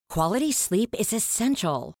Quality sleep is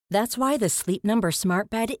essential. That's why the Sleep Number Smart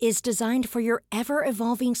Bed is designed for your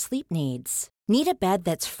ever-evolving sleep needs. Need a bed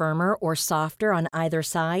that's firmer or softer on either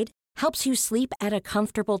side? Helps you sleep at a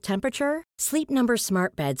comfortable temperature? Sleep Number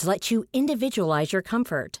Smart Beds let you individualize your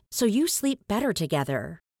comfort, so you sleep better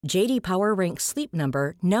together. J.D. Power ranks Sleep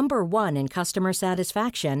Number number 1 in customer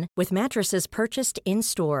satisfaction with mattresses purchased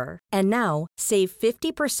in-store. And now, save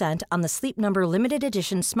 50% on the Sleep Number Limited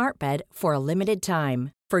Edition Smart Bed for a limited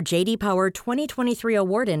time. For J.D. Power 2023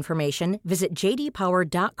 award information, visit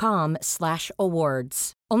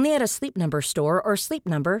jdpower.com/awards. Only at a Sleep Number store or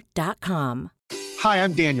sleepnumber.com. Hi,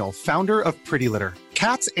 I'm Daniel, founder of Pretty Litter.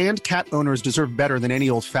 Cats and cat owners deserve better than any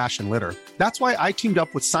old-fashioned litter. That's why I teamed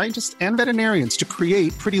up with scientists and veterinarians to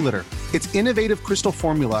create Pretty Litter. Its innovative crystal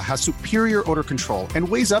formula has superior odor control and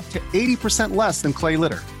weighs up to 80% less than clay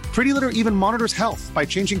litter. Pretty Litter even monitors health by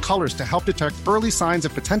changing colors to help detect early signs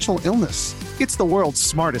of potential illness. It's the world's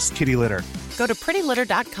smartest kitty litter. Go to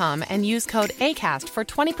prettylitter.com and use code ACAST for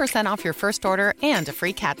 20% off your first order and a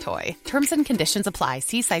free cat toy. Terms and conditions apply.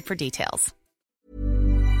 See site for details.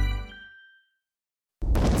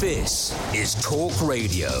 This is Talk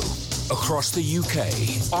Radio. Across the UK,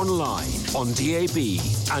 online, on DAB,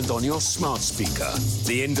 and on your smart speaker.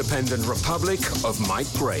 The Independent Republic of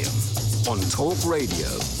Mike Graham on Talk Radio.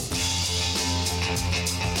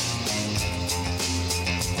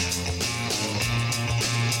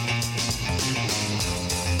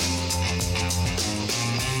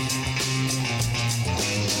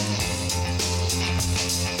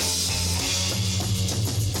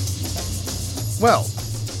 Well,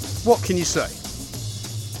 what can you say?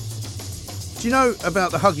 Do you know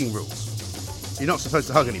about the hugging rules? You're not supposed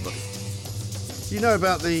to hug anybody. Do you know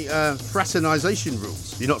about the fraternisation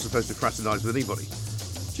rules? You're not supposed to fraternise with anybody.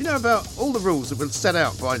 Do you know about all the rules that were set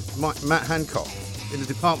out by Matt Hancock in the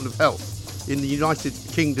Department of Health in the United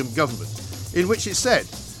Kingdom government, in which it said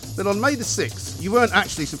that on May the 6th, you weren't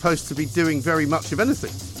actually supposed to be doing very much of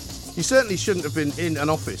anything. You certainly shouldn't have been in an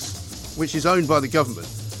office which is owned by the government,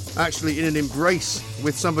 actually in an embrace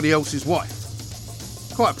with somebody else's wife.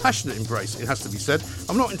 Quite a passionate embrace, it has to be said.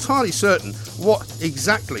 I'm not entirely certain what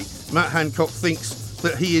exactly Matt Hancock thinks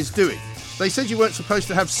that he is doing. They said you weren't supposed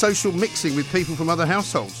to have social mixing with people from other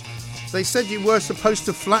households. They said you were supposed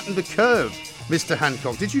to flatten the curve, Mr.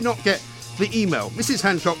 Hancock. Did you not get the email? Mrs.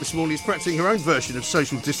 Hancock this morning is practicing her own version of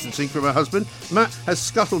social distancing from her husband. Matt has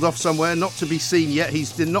scuttled off somewhere, not to be seen yet.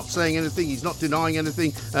 He's not saying anything. He's not denying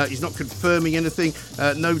anything. He's not confirming anything.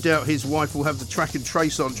 No doubt his wife will have the track and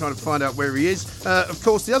trace on, trying to find out where he is. Of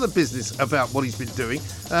course, the other business about what he's been doing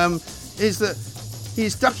is that he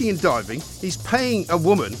is ducking and diving. He's paying a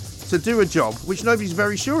woman to do a job which nobody's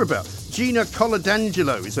very sure about. Gina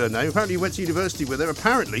Coladangelo is her name. Apparently he went to university with her.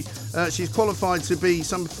 Apparently she's qualified to be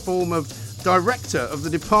some form of director of the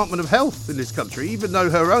Department of Health in this country, even though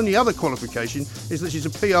her only other qualification is that she's a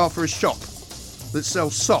PR for a shop that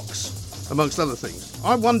sells socks, amongst other things.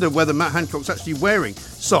 I wonder whether Matt Hancock's actually wearing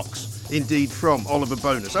socks, indeed, from Oliver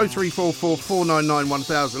Bonus. 0344 499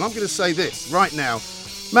 1000. I'm going to say this right now.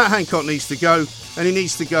 Matt Hancock needs to go, and he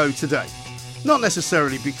needs to go today. Not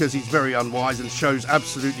necessarily because he's very unwise and shows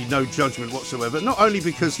absolutely no judgment whatsoever. Not only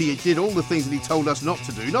because he did all the things that he told us not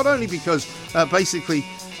to do. Not only because, basically,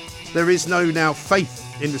 there is no now faith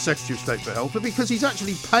in the Secretary of State for Health, but because he's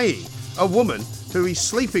actually paying a woman who he's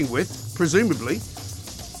sleeping with, presumably,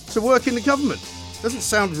 to work in the government. Doesn't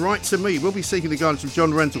sound right to me. We'll be seeking the guidance from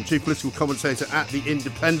John Rentoul, Chief Political Commentator at The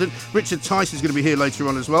Independent. Richard Tice is going to be here later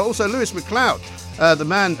on as well. Also, Lewis MacLeod, the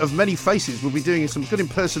man of many faces, will be doing some good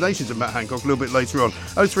impersonations of Matt Hancock a little bit later on.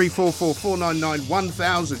 0344 499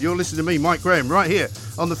 1000. You're listening to me, Mike Graham, right here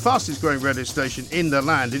on the fastest growing radio station in the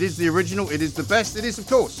land. It is the original, it is the best, it is, of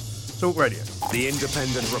course, Talk Radio. The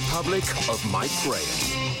Independent Republic of Mike Graham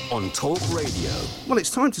on Talk Radio. Well, it's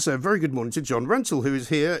time to say a very good morning to John Rentoul, who is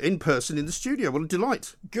here in person in the studio. What a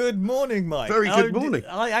delight. Good morning, Mike. Very good morning.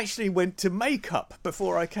 I actually went to makeup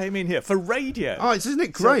before I came in here for radio. Oh, isn't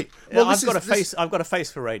it great? So, well, I've got a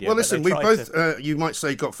face for radio. Well, listen, we both, you might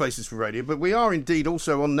say, got faces for radio, but we are indeed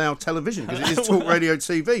also on now television, because it is Talk Radio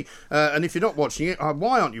TV. And if you're not watching it,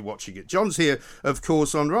 why aren't you watching it? John's here, of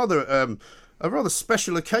course, on a rather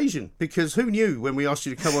special occasion, because who knew when we asked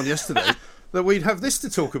you to come on yesterday that we'd have this to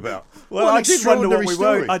talk about? Well, I did wonder what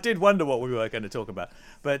we were going to talk about.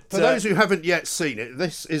 But for those who haven't yet seen it,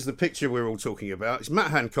 this is the picture we're all talking about. It's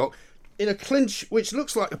Matt Hancock in a clinch which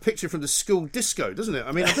looks like a picture from the school disco, doesn't it?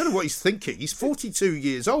 I mean, I don't know what he's thinking. He's 42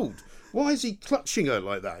 years old. Why is he clutching her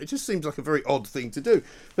like that? It just seems like a very odd thing to do.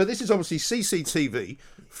 But this is obviously CCTV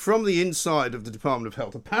from the inside of the Department of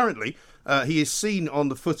Health. Apparently, he is seen on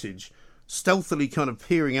the footage stealthily kind of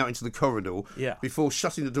peering out into the corridor before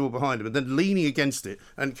shutting the door behind him and then leaning against it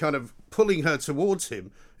and kind of pulling her towards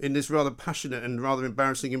him in this rather passionate and rather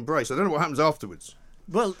embarrassing embrace. I don't know what happens afterwards.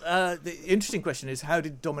 Well, the interesting question is, how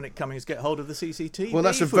did Dominic Cummings get hold of the CCTV? Well,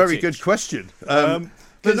 that's a very good question.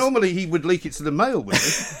 But normally he would leak it to the Mail, wouldn't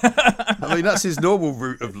he? I mean, that's his normal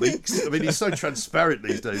route of leaks. I mean, he's so transparent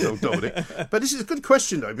these days, old Dominic. But this is a good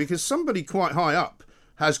question, though, because somebody quite high up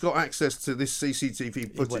has got access to this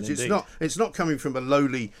CCTV footage. Well, it's not coming from a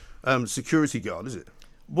lowly security guard, is it?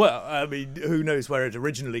 Well, I mean, who knows where it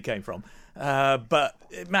originally came from. But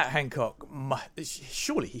Matt Hancock,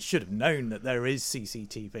 surely he should have known that there is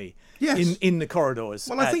CCTV in the corridors.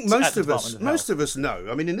 Well, I think most of us know.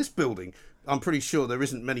 I mean, in this building, I'm pretty sure there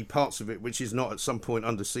isn't many parts of it which is not at some point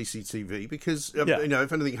under CCTV because, you know,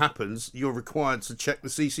 if anything happens, you're required to check the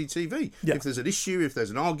CCTV. Yeah. If there's an issue, if there's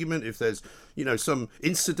an argument, if there's, you know, some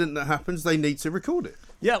incident that happens, they need to record it.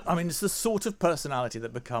 Yeah, I mean, it's the sort of personality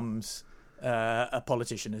that becomes a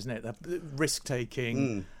politician, isn't it? The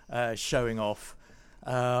risk-taking, showing off,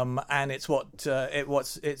 and it's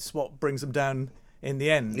what brings them down in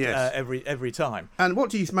the end, every time. And what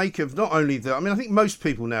do you make of not only that? I mean, I think most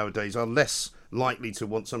people nowadays are less likely to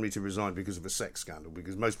want somebody to resign because of a sex scandal,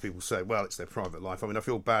 because most people say, well, it's their private life. I mean, I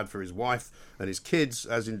feel bad for his wife and his kids,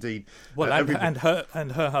 as indeed and her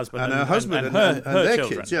husband and her husband and their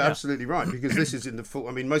children. Kids. Yeah, absolutely right. Because this is in the full.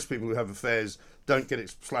 I mean, most people who have affairs don't get it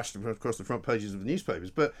splashed across the front pages of the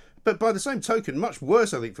newspapers, but by the same token, much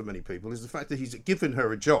worse, I think, for many people is the fact that he's given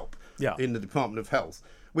her a job in the Department of Health,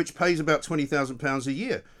 which pays about £20,000 a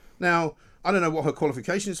year. Now, I don't know what her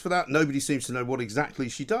qualification is for that. Nobody seems to know what exactly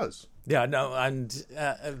she does. Yeah, no, and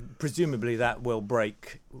presumably that will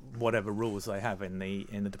break whatever rules they have in the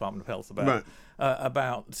Department of Health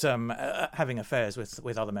about having affairs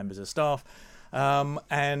with other members of staff,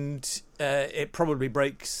 and it probably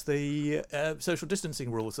breaks the social distancing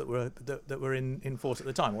rules that were in force at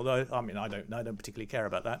the time. Although, I mean, I don't particularly care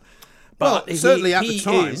about that. But certainly at the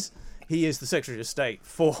time. He is the Secretary of State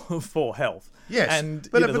for Health. Yes,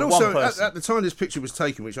 but also at the time this picture was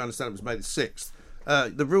taken, which I understand was May the 6th,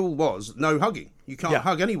 the rule was no hugging. You can't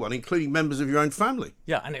hug anyone, including members of your own family.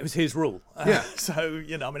 Yeah, and it was his rule. So,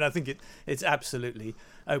 you know, I mean, I think it's absolutely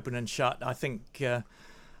open and shut. I think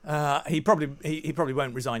he probably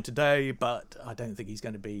won't resign today, but I don't think he's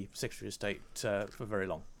going to be Secretary of State for very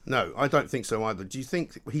long. No, I don't think so either. Do you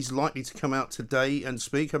think he's likely to come out today and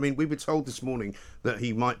speak? I mean, we were told this morning that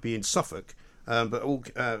he might be in Suffolk,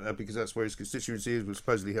 because that's where his constituency is. We're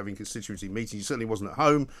supposedly having constituency meetings. He certainly wasn't at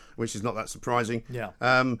home, which is not that surprising. Yeah.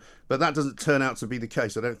 But that doesn't turn out to be the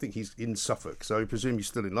case. I don't think he's in Suffolk, so I presume he's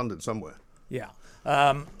still in London somewhere. Yeah.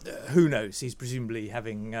 Who knows? He's presumably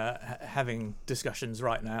having discussions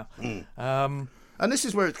right now. And this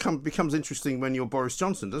is where it becomes interesting when you're Boris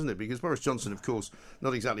Johnson, doesn't it? Because Boris Johnson, of course,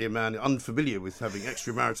 not exactly a man unfamiliar with having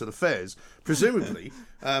extramarital affairs, presumably,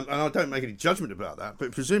 and I don't make any judgment about that,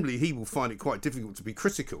 but presumably he will find it quite difficult to be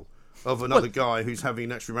critical of another guy who's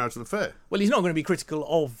having an extramarital affair. Well, he's not going to be critical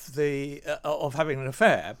of having an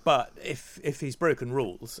affair, but if he's broken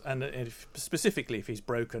rules, and specifically if he's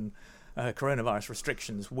broken coronavirus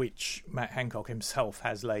restrictions, which Matt Hancock himself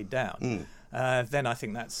has laid down, then I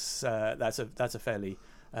think that's a fairly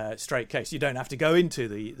straight case. You don't have to go into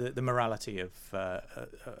the morality of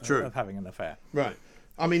having an affair. Right.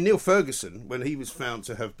 I mean, Neil Ferguson, when he was found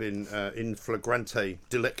to have been in flagrante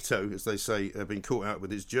delicto, as they say, been caught out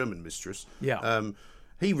with his German mistress,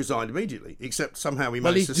 he resigned immediately, except somehow he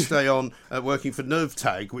managed to stay on working for Nerve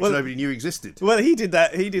Tag, which nobody knew existed. Well, he did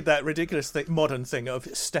that ridiculous modern thing of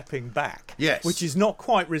stepping back, which is not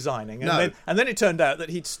quite resigning. And then it turned out that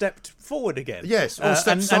he'd stepped forward again. Yes, or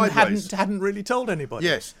stepped sideways. And hadn't really told anybody.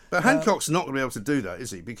 Yes, but Hancock's not going to be able to do that,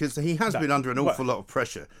 is he? Because he has been under an awful lot of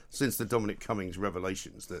pressure since the Dominic Cummings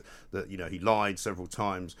revelations that you know, he lied several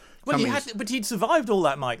times. Well, but he'd survived all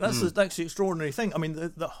that, Mike. That's the extraordinary thing. I mean,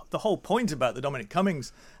 the whole point about the Dominic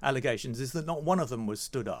Cummings allegations is that not one of them was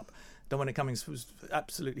stood up. Dominic Cummings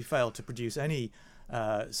absolutely failed to produce any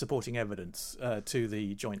supporting evidence to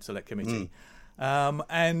the Joint Select Committee.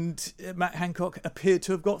 And Matt Hancock appeared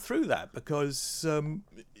to have got through that because none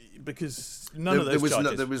of those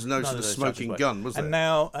charges. There was no sort of smoking gun, was there?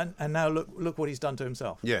 And now look what he's done to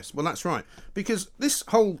himself. Yes, well, that's right. Because this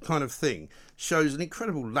whole kind of thing shows an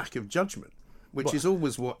incredible lack of judgment, which is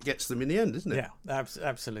always what gets them in the end, isn't it? Yeah,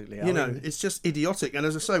 absolutely. You know, it's just idiotic. And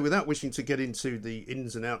as I say, without wishing to get into the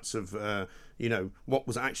ins and outs of, what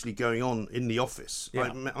was actually going on in the office,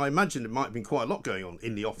 I imagine there might have been quite a lot going on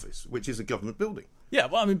in the office, which is a government building. Yeah,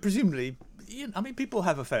 well, I mean, presumably, people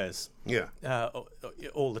have affairs. Yeah.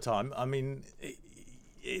 All the time. I mean,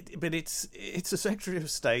 but it's a Secretary of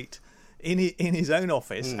State in his own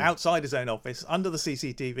office, outside his own office, under the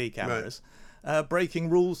CCTV cameras, breaking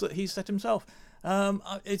rules that he set himself.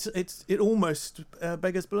 It almost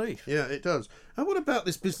beggars belief. Yeah, it does. And what about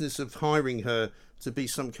this business of hiring her to be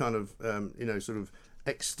some kind of, sort of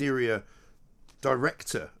exterior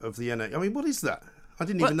director of the NHS? I mean, what is that? I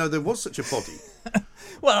didn't even know there was such a body.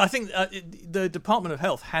 Well, I think the Department of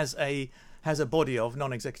Health has a body of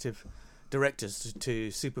non-executive directors to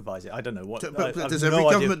supervise it. I don't know what. But does every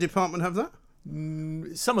government department have that?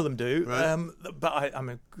 Some of them do, right. But I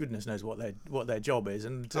mean, goodness knows what their job is.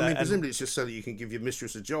 And I mean, presumably it's just so that you can give your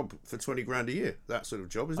mistress a job for $20,000 a year. That sort of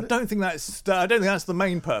job, isn't it? I don't think that's the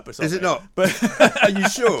main purpose. Is it not? But are you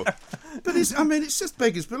sure? But it's just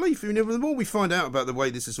beggars belief. I mean, the more we find out about the way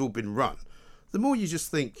this has all been run, the more you just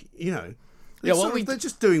think, they're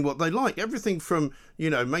just doing what they like. Everything from,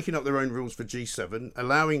 making up their own rules for G7,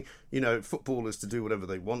 allowing, footballers to do whatever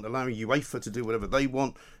they want, allowing UEFA to do whatever they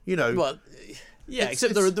want, Well, yeah,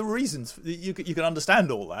 except there are the reasons. You can understand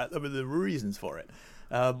all that. There are the reasons for it.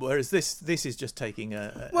 Whereas this is just taking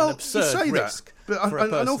an absurd risk. But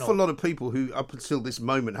an awful lot of people who, up until this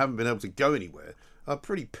moment, haven't been able to go anywhere are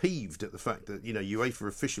pretty peeved at the fact that, UEFA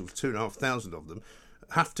officials, 2,500 of them,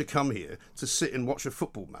 have to come here to sit and watch a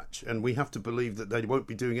football match, and we have to believe that they won't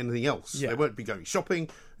be doing anything else. Yeah. They won't be going shopping,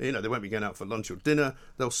 they won't be going out for lunch or dinner.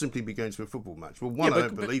 They'll simply be going to a football match. Well, one, I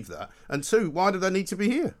don't believe that, and two, why do they need to be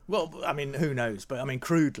here? Well, I mean, who knows? But I mean,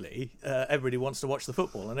 crudely, everybody wants to watch the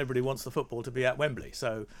football, and everybody wants the football to be at Wembley.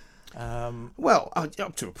 So.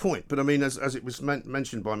 Up to a point, but I mean, as it was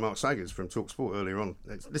mentioned by Mark Saggers from TalkSport earlier on,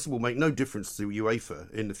 this will make no difference to UEFA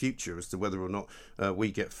in the future as to whether or not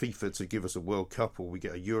we get FIFA to give us a World Cup or we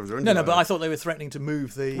get a Euros or anything. No, but I thought they were threatening to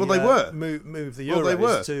move the. Well, they were move the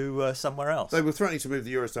Euros to somewhere else. They were threatening to move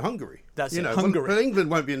the Euros to Hungary. That's Hungary. But England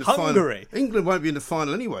won't be in the final. England won't be in the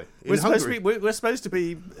final anyway. We're supposed to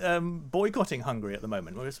be boycotting Hungary at the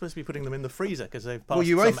moment. We're supposed to be putting them in the freezer because they've passed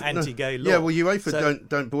some anti-gay law. Yeah, well, UEFA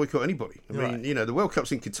don't boycott anybody. I mean, the World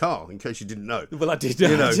Cup's in Qatar, in case you didn't know. Well, I did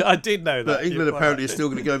know. I did know that. But England apparently is still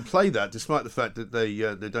going to go and play that, despite the fact that they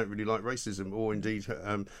don't really like racism or indeed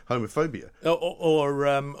homophobia.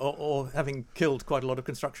 Or having killed quite a lot of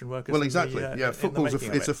construction workers. Well, exactly. Football's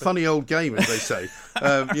a funny old game, as they say.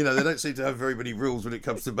 They don't seem to have very many rules when it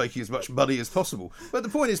comes to making as much money as possible. But the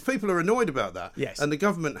point is, people are annoyed about that. Yes. And the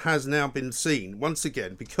government has now been seen, once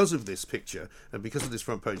again, because of this picture and because of this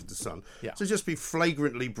front page of The Sun, to just be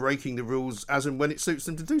flagrantly breaking the rules as and when it suits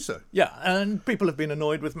them to do so. Yeah, and people have been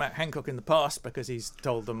annoyed with Matt Hancock in the past because he's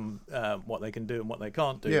told them what they can do and what they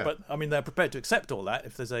can't do. Yeah. But, I mean, they're prepared to accept all that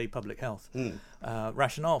if there's a public health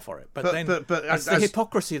rationale for it. But it's the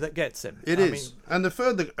hypocrisy that gets him. It is. And the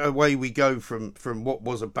further away we go from what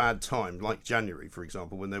was a bad time, like January, for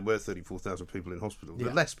example, when there were 34,000 people in hospital,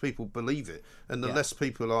 the less people believe it and the less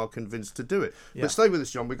people are convinced to do it. Yeah. But stay with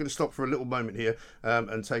us, John. We're going to stop for a little moment here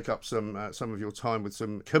and take up some of your time with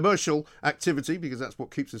some commercial activity, because that's what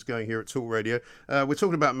keeps us going here at Talk Radio. We're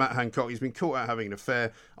talking about Matt Hancock. He's been caught out having an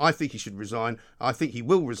affair. I think he should resign. I think he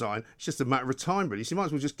will resign. It's just a matter of time, really. So you might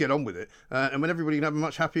as well just get on with it. And when everybody can have a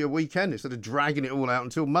much happier weekend instead of dragging it all out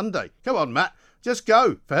until Monday. Come on, Matt. Just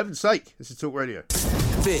go. For heaven's sake. This is Talk Radio.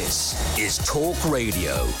 This is Talk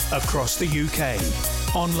Radio. Across the UK.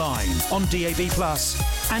 Online, on DAB+,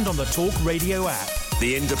 and on the Talk Radio app.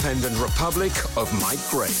 The Independent Republic of Mike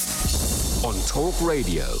Gray. On Talk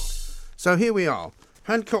Radio. So here we are.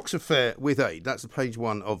 Hancock's affair with aid. That's the page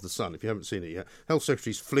one of The Sun, if you haven't seen it yet. Health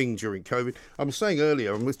Secretary's fling during COVID. I was saying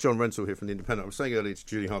earlier, I'm with John Rentoul here from The Independent, I was saying earlier to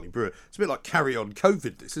Julie Hartley-Brewer, it's a bit like carry on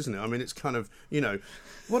COVID, this, isn't it? I mean, it's kind of,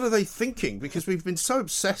 what are they thinking? Because we've been so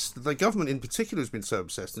obsessed, the government in particular has been so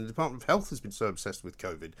obsessed, and the Department of Health has been so obsessed with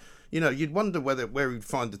COVID. You'd wonder where he'd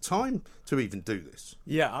find the time to even do this.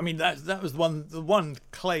 Yeah, I mean, that was the one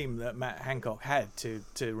claim that Matt Hancock had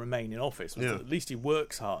to remain in office, was that at least he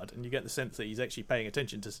works hard, and you get the sense that he's actually paying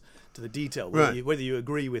attention to the detail, whether you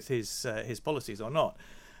agree with his policies or not.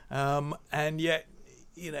 And yet,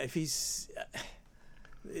 if he's...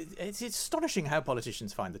 It's astonishing how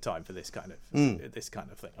politicians find the time for this kind of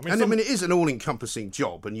thing. I mean, it is an all-encompassing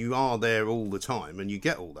job, and you are there all the time, and you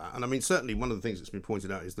get all that. And I mean, certainly one of the things that's been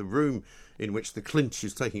pointed out is the room in which the clinch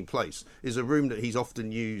is taking place is a room that he's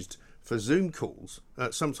often used for Zoom calls,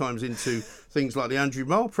 sometimes into things like the Andrew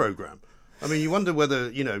Marr programme. I mean, you wonder whether,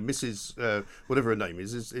 Mrs. Whatever her name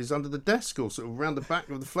is under the desk or sort of around the back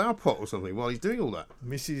of the flower pot or something while he's doing all that.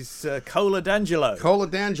 Mrs. Cola D'Angelo. Cola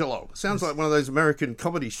D'Angelo. Sounds like one of those American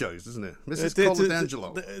comedy shows, doesn't it? Mrs. Cola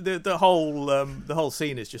D'Angelo. The whole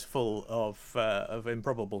scene is just full of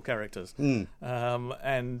improbable characters. And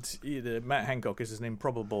Matt Hancock is an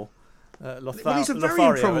improbable Well, he's a very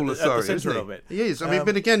improbable Lothario, isn't he? He is. I mean,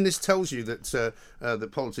 but again, this tells you that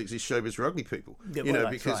that politics is showbiz for ugly people. Yeah,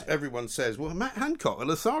 because everyone says, "Well, Matt Hancock, a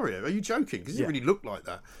Lothario? Are you joking?" Because he doesn't really look like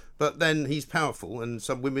that. But then he's powerful, and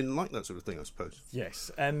some women like that sort of thing, I suppose.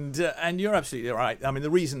 Yes, and you're absolutely right. I mean,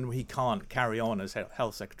 the reason he can't carry on as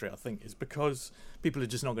health secretary, I think, is because people are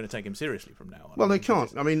just not going to take him seriously from now on. Well, they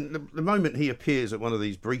can't. I mean, the moment he appears at one of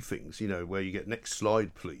these briefings, where you get next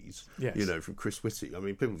slide, please, from Chris Whitty, I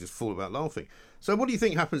mean, people just fall about laughing. So what do you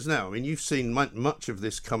think happens now? I mean, you've seen much of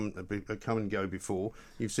this come and go before.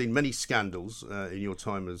 You've seen many scandals in your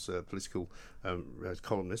time as a political as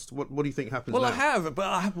columnist. What do you think happens now? Well, I have,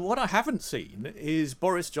 but what I haven't seen is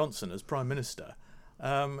Boris Johnson as Prime Minister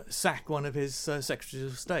sack one of his Secretaries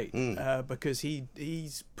of State because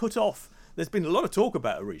he's put off. There's been a lot of talk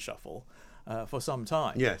about a reshuffle for some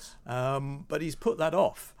time. Yes. But he's put that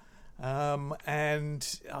off.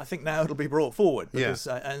 And I think now it'll be brought forward. Because,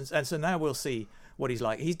 and so now we'll see what he's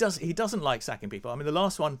like. He doesn't like sacking people. I mean, the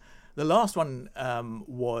last one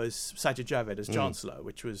was Sajid Javid as Chancellor,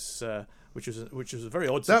 which was a very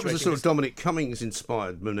odd situation. That was a sort of Dominic Cummings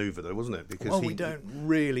inspired manoeuvre, though, wasn't it? Because we don't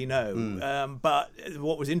really know. But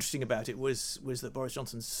what was interesting about it was that Boris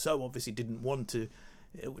Johnson so obviously didn't want to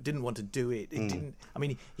do it. I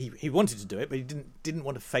mean, he wanted to do it, but he didn't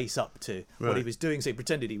want to face up to what he was doing. So he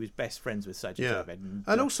pretended he was best friends with Sajid Javid.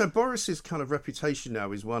 And also, Boris's kind of reputation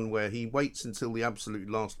now is one where he waits until the absolute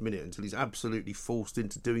last minute, until he's absolutely forced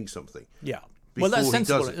into doing something. Yeah. Well, that's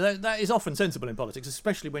sensible. That is often sensible in politics,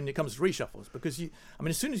 especially when it comes to reshuffles, because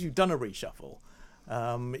as soon as you've done a reshuffle,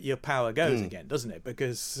 your power goes again, doesn't it?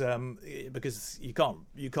 Because you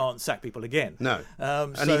can't sack people again. No,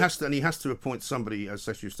 and he has to appoint somebody as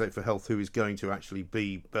Secretary of State for Health who is going to actually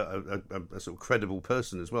be a sort of credible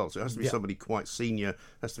person as well. So it has to be somebody quite senior.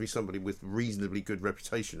 Has to be somebody with reasonably good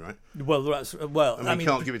reputation, right? Well, he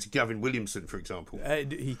can't give it to Gavin Williamson, for example.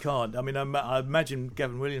 He can't. I mean, I imagine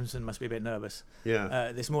Gavin Williamson must be a bit nervous.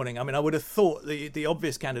 Yeah. This morning. I mean, I would have thought the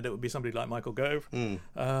obvious candidate would be somebody like Michael Gove,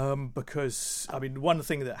 because I mean, one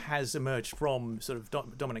thing that has emerged from sort of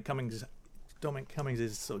Dominic Cummings'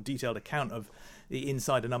 sort of detailed account of the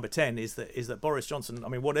insider number 10 is that Boris Johnson, I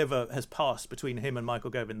mean, whatever has passed between him and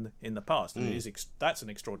Michael Gove in the past, and that's an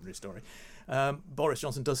extraordinary story. Boris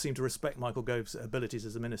Johnson does seem to respect Michael Gove's abilities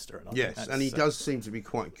as a minister. And and he does seem to be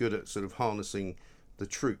quite good at sort of harnessing the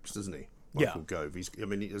troops, doesn't he? Michael Gove.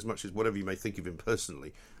 As much as whatever you may think of him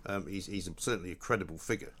personally, he's certainly a credible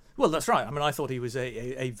figure. Well, that's right. I mean, I thought he was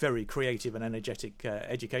a very creative and energetic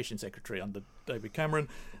education secretary under David Cameron.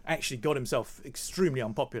 Actually got himself extremely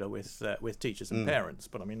unpopular with teachers and parents.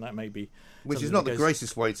 But I mean, that may be... Which is not the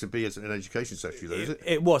greatest way to be as an education secretary, though, is it?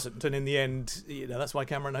 It wasn't. And in the end, that's why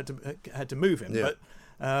Cameron had to move him. Yeah.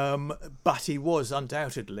 But he was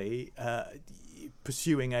undoubtedly...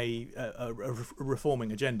 pursuing a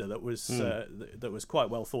reforming agenda that was quite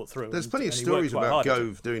well thought through. There's plenty of stories about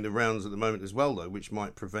Gove doing the rounds at the moment as well, though, which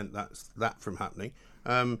might prevent that from happening.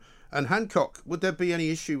 And Hancock, would there be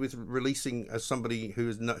any issue with releasing somebody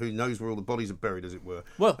who knows where all the bodies are buried, as it were,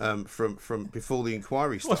 from before the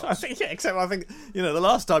inquiry starts? Well, I think the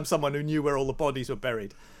last time someone who knew where all the bodies were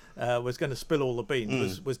buried was going to spill all the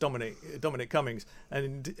beans was Dominic Cummings,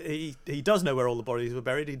 and he does know where all the bodies were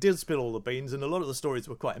buried. He did spill all the beans, and a lot of the stories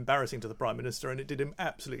were quite embarrassing to the Prime Minister, and it did him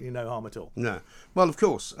absolutely no harm at all. No, well, of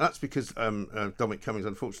course, that's because Dominic Cummings,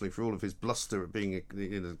 unfortunately, for all of his bluster at being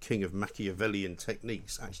the king of Machiavellian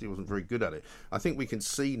techniques, actually wasn't very good at it. I think we can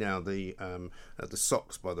see now the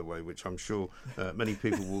socks, by the way, which I'm sure many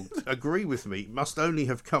people will agree with me, must only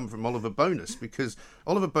have come from Oliver Bonus, because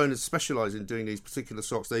Oliver Bonus specialises in doing these particular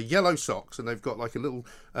socks. They're yellow socks, and they've got like a little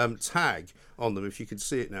tag on them, if you can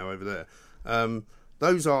see it now over there.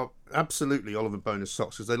 Those are absolutely Oliver Bonus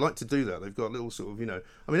socks, because they like to do that. They've got little sort of,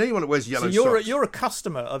 I mean, anyone that wears yellow socks... You're a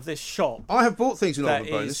customer of this shop. I have bought things in Oliver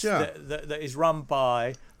Bonus, that is run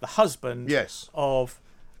by the husband of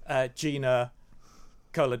Gina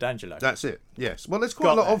Coladangelo. That's it, yes. Well, there's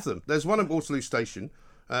quite a lot of them. There's one at Waterloo Station.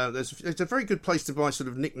 It's a very good place to buy sort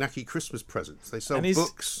of knick-knacky Christmas presents. They sell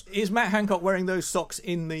books. Is Matt Hancock wearing those socks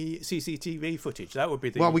in the CCTV footage? That would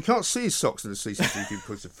be the... Well, we can't see his socks in the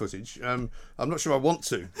CCTV footage. I'm not sure I want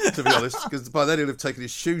to be honest, because by then he'll have taken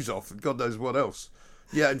his shoes off and God knows what else.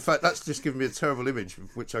 Yeah, in fact, that's just given me a terrible image,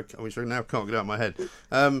 which I now can't get out of my head.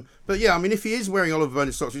 But yeah, I mean, if he is wearing Oliver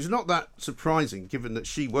Bonus socks, it's not that surprising, given that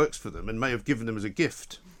she works for them and may have given them as a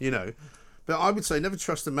gift, But I would say never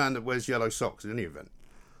trust a man that wears yellow socks in any event.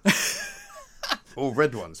 or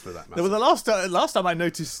red ones for that matter. There was the last time I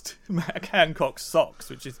noticed Hancock's socks,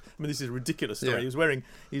 which is, I mean, this is a ridiculous story. Yeah. He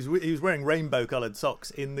was wearing rainbow-coloured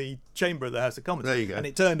socks in the chamber of the House of Commons. There you go. And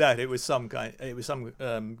it turned out it was some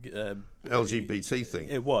LGBT thing.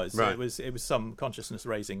 It was. Right. It was some consciousness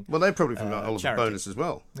raising. Well, they're probably from Oliver charity. Bonus as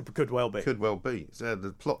well. It could well be. Could well be. So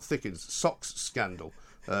the plot thickens. Socks scandal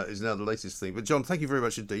is now the latest thing. But John, thank you very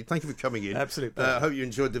much indeed. Thank you for coming in. Absolutely. I hope you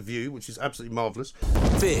enjoyed the view, which is absolutely marvellous.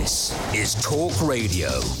 This is Talk Radio.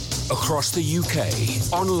 Across the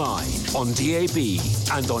UK, online, on DAB,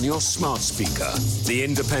 and on your smart speaker. The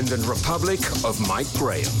Independent Republic of Mike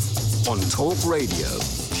Graham on Talk Radio.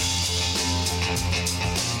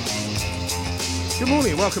 Good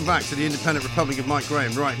morning, welcome back to the Independent Republic of Mike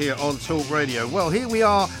Graham, right here on Talk Radio. Well, here we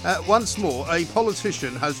are once more. A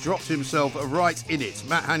politician has dropped himself right in it.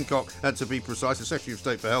 Matt Hancock, to be precise, the Secretary of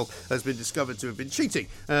State for Health, has been discovered to have been cheating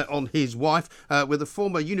on his wife with a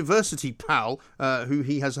former university pal who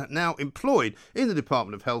he has now employed in the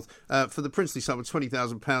Department of Health for the princely sum of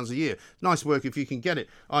 £20,000 a year. Nice work if you can get it,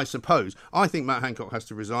 I suppose. I think Matt Hancock has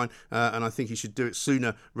to resign, and I think he should do it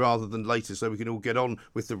sooner rather than later so we can all get on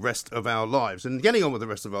with the rest of our lives. And getting on with the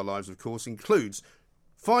rest of our lives, of course, includes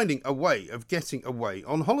finding a way of getting away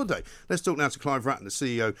on holiday. Let's talk now to Clive Ratton, the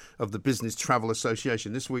CEO of the Business Travel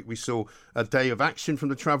Association. This week we saw a day of action from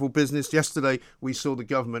the travel business. Yesterday we saw the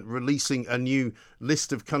government releasing a new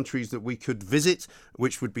list of countries that we could visit,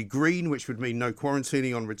 which would be green, which would mean no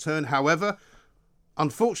quarantining on return. However,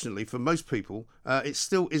 unfortunately for most people, it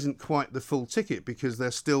still isn't quite the full ticket because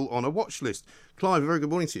they're still on a watch list. Clive, a very good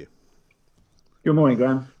morning to you. Good morning,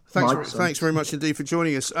 Graham. Thanks very much indeed for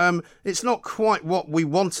joining us. It's not quite what we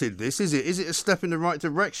wanted, this, is it? Is it a step in the right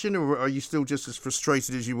direction, or are you still just as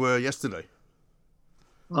frustrated as you were yesterday?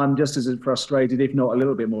 I'm just as frustrated, if not a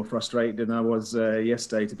little bit more frustrated than I was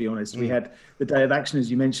yesterday, to be honest. We had the day of action,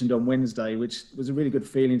 as you mentioned, on Wednesday, which was a really good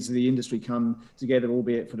feeling to the industry come together,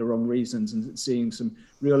 albeit for the wrong reasons, and seeing some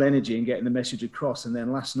real energy and getting the message across. And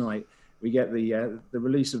then last night, we get the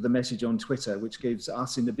release of the message on Twitter, which gives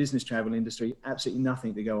us in the business travel industry absolutely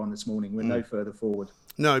nothing to go on this morning. We're no further forward.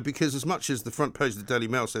 No, because as much as the front page of the Daily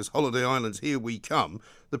Mail says, Holiday Islands, here we come,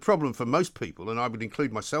 the problem for most people, and I would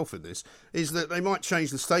include myself in this, is that they might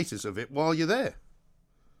change the status of it while you're there.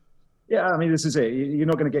 Yeah, I mean, this is it. You're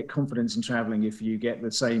not going to get confidence in travelling if you get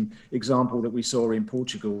the same example that we saw in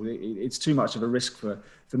Portugal. It's too much of a risk for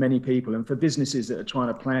many people, and for businesses that are trying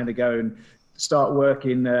to plan to go and start work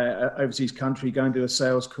in overseas country, go and do a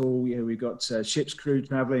sales call. You know, we've got ship's crew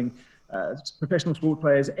travelling, professional sport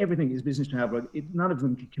players. Everything is business travel. None of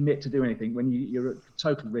them can commit to do anything when you're at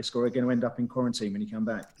total risk or are going to end up in quarantine when you come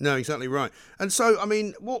back. No, exactly right. And so, I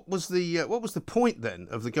mean, what was the point then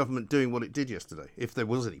of the government doing what it did yesterday, if there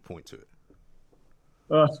was any point to it?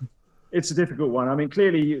 It's a difficult one. I mean,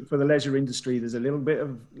 clearly for the leisure industry, there's a little bit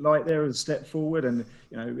of light there as a step forward. And,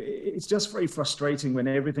 you know, it's just very frustrating when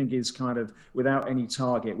everything is kind of without any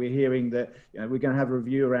target. We're hearing that, you know, we're going to have a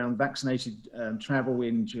review around vaccinated travel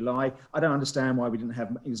in July. I don't understand why we didn't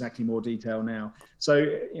have exactly more detail now. So,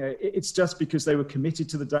 you know, it's just because they were committed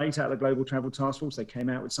to the date out of the Global Travel Task Force. They came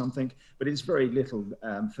out with something, but it's very little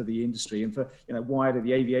for the industry and for, you know, wider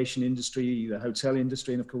the aviation industry, the hotel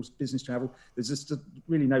industry, and of course, business travel. There's just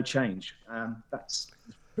really no change. That's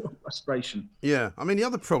frustration. Yeah, I mean the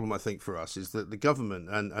other problem I think for us is that the government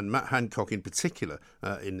and Matt Hancock in particular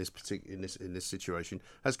in this situation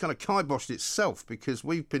has kind of kiboshed itself, because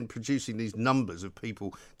we've been producing these numbers of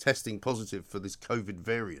people testing positive for this COVID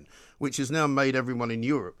variant, which has now made everyone in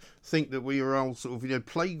Europe think that we are all sort of, you know,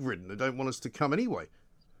 plague ridden. They don't want us to come anyway.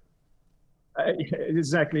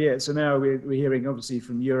 Exactly it. So now we're hearing obviously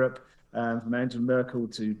from Europe, from Angela Merkel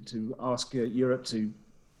to ask Europe to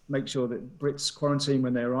make sure that Brits quarantine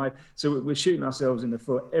when they arrive. So we're shooting ourselves in the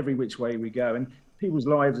foot every which way we go. And people's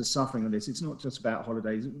lives are suffering on this. It's not just about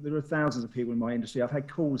holidays. There are thousands of people in my industry. I've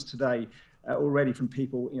had calls today already from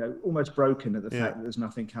people, you know, almost broken at the fact that there's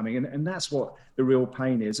nothing coming. And that's what the real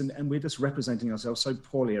pain is. And we're just representing ourselves so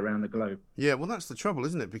poorly around the globe. Yeah, well, that's the trouble,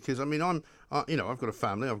 isn't it? Because, I mean, I've got a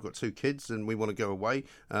family, I've got 2 kids, and we want to go away,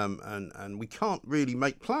 and we can't really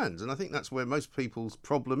make plans. And I think that's where most people's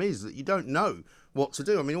problem is, that you don't know what to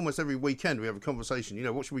do. I mean, almost every weekend we have a conversation, you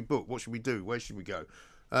know, what should we book? What should we do? Where should we go?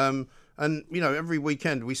 And, you know, every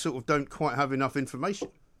weekend we sort of don't quite have enough information.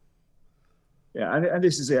 Yeah, and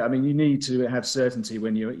this is it. I mean, you need to have certainty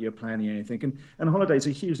when you're planning anything. And holidays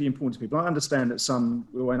are hugely important to people. I understand that some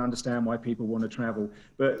won't understand why people want to travel,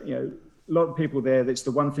 but, you know, a lot of people there, that's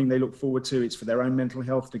the one thing they look forward to. It's for their own mental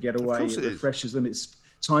health to get away. It refreshes them. It's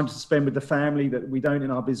time to spend with the family that we don't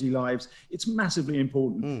in our busy lives. It's massively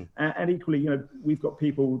important. And equally, we've got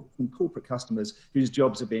people from corporate customers whose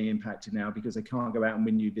jobs are being impacted now because they can't go out and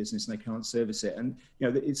win new business and they can't service it. And,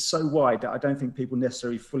 it's so wide that I don't think people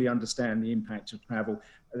necessarily fully understand the impact of travel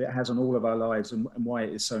that it has on all of our lives and why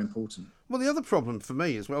it is so important. Well, the other problem for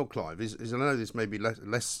me as well, Clive, is I know this may be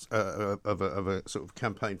less of a sort of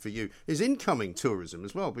campaign for you, is incoming tourism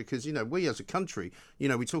as well, because, we as a country,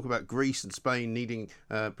 we talk about Greece and Spain needing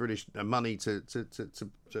British money to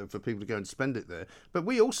for people to go and spend it there. But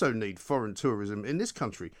we also need foreign tourism in this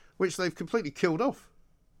country, which they've completely killed off.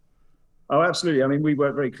 Oh, absolutely. I mean, we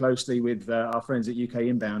work very closely with our friends at UK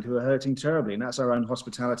Inbound, who are hurting terribly. And that's our own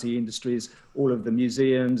hospitality industries, all of the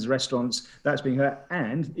museums, restaurants, that's being hurt.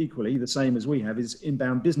 And equally, the same as we have is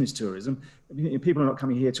inbound business tourism. I mean, people are not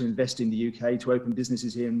coming here to invest in the UK, to open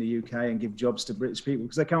businesses here in the UK and give jobs to British people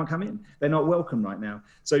because they can't come in. They're not welcome right now.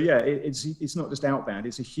 So, yeah, it's not just outbound.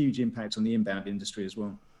 It's a huge impact on the inbound industry as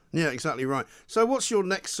well. Yeah, exactly right. So what's your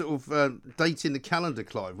next sort of date in the calendar,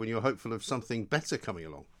 Clive, when you're hopeful of something better coming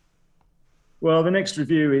along? Well, the next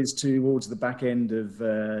review is towards the back end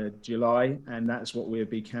of July, and that's what we'll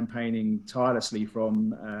be campaigning tirelessly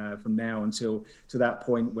from now until to that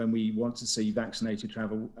point when we want to see vaccinated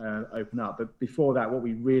travel open up. But before that, what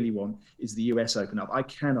we really want is the US open up. I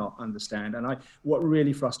cannot understand, and what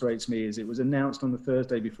really frustrates me is it was announced on the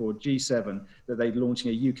Thursday before G7 that they're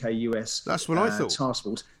launching a UK-US That's what I thought. task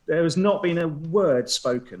force. There has not been a word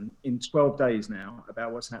spoken in 12 days now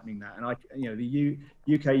about what's happening there. And the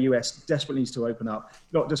UK-US desperately needs to open up,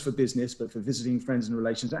 not just for business, but for visiting friends and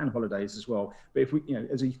relations and holidays as well. But if we,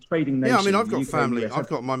 as a trading nation... Yeah, I mean, I've got family. I've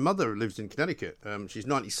got my mother who lives in Connecticut. She's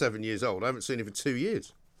 97 years old. I haven't seen her for 2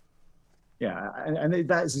 years. Yeah, and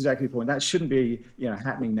that's exactly the point. That shouldn't be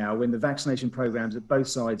happening now when the vaccination programs at both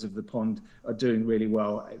sides of the pond are doing really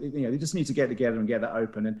well. They just need to get together and get that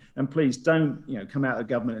open. And please don't come out of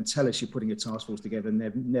government and tell us you're putting a task force together and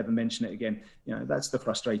never mention it again. That's the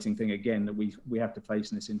frustrating thing again that we have to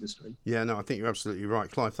face in this industry. Yeah, no, I think you're absolutely right,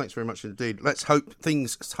 Clive. Thanks very much indeed. Let's hope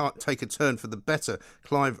things take a turn for the better.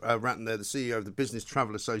 Clive Ratton there, the CEO of the Business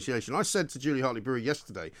Travel Association. I said to Julie Hartley-Brewer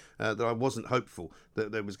yesterday that I wasn't hopeful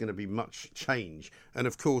that there was going to be much change. And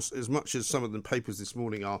of course, as much as some of the papers this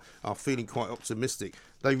morning are feeling quite optimistic,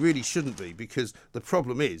 they really shouldn't be, because the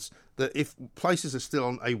problem is that if places are still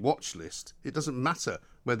on a watch list, it doesn't matter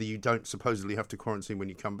whether you don't supposedly have to quarantine when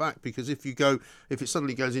you come back, because if it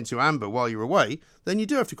suddenly goes into amber while you're away, then you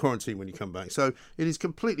do have to quarantine when you come back. So it is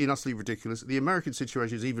completely and utterly ridiculous. The American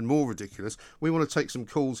situation is even more ridiculous. We want to take some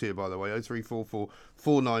calls here, by the way, 0344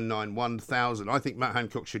 499 1000. I think Matt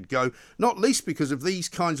Hancock should go, not least because of these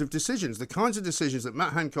kinds of decisions, the kinds of decisions that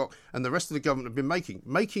Matt Hancock and the rest of the government have been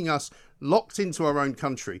making us locked into our own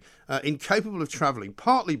country, incapable of travelling,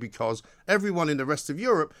 partly because everyone in the rest of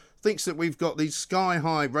Europe thinks that we've got these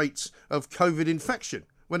sky-high rates of COVID infection,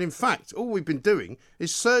 when in fact all we've been doing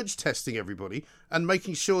is surge testing everybody and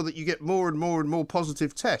making sure that you get more and more and more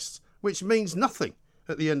positive tests, which means nothing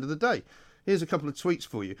at the end of the day. Here's a couple of tweets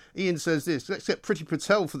for you. Ian says this: let's get Priti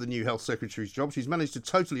Patel for the new Health Secretary's job. She's managed to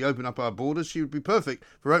totally open up our borders. She would be perfect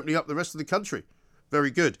for opening up the rest of the country. Very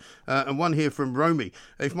good. And one here from Romy.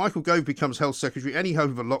 If Michael Gove becomes Health Secretary, any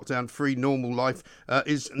hope of a lockdown-free normal life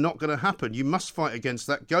is not going to happen. You must fight against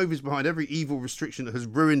that. Gove is behind every evil restriction that has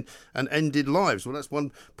ruined and ended lives. Well, that's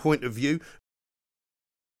one point of view.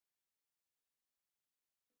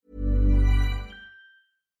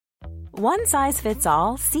 One size fits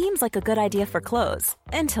all seems like a good idea for clothes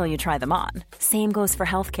until you try them on. Same goes for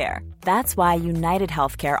healthcare. That's why United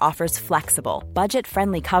Healthcare offers flexible,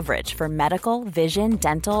 budget-friendly coverage for medical, vision,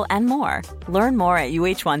 dental, and more. Learn more at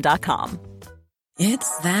uh1.com.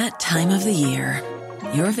 It's that time of the year.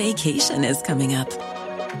 Your vacation is coming up.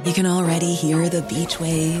 You can already hear the beach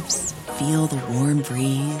waves, feel the warm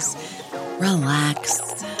breeze,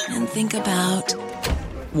 relax, and think about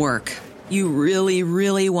work. You really,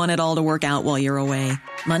 really want it all to work out while you're away.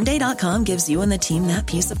 Monday.com gives you and the team that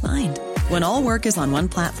peace of mind. When all work is on one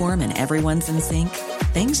platform and everyone's in sync,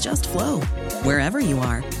 things just flow. Wherever you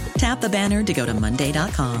are, tap the banner to go to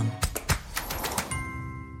Monday.com.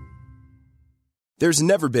 There's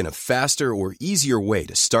never been a faster or easier way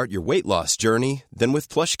to start your weight loss journey than with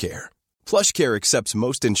PlushCare. PlushCare accepts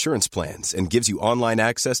most insurance plans and gives you online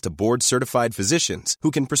access to board-certified physicians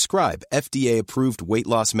who can prescribe FDA-approved weight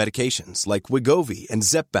loss medications like Wegovy and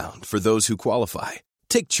Zepbound for those who qualify.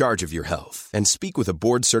 Take charge of your health and speak with a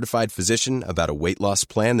board-certified physician about a weight loss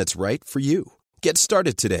plan that's right for you. Get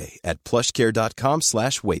started today at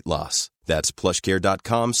plushcare.com/weight-loss. That's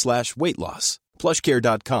plushcare.com/weight-loss.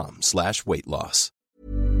 plushcare.com/weight-loss.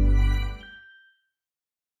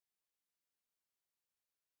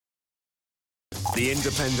 The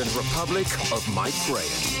Independent Republic of Mike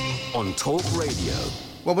Graham on Talk Radio.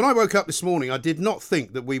 Well, when I woke up this morning, I did not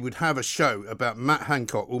think that we would have a show about Matt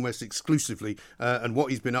Hancock almost exclusively and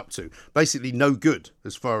what he's been up to. Basically no good,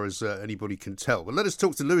 as far as anybody can tell. But let us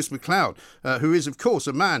talk to Lewis McLeod, who is, of course,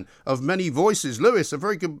 a man of many voices. Lewis, a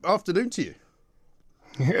very good afternoon to you.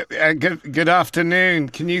 Good afternoon.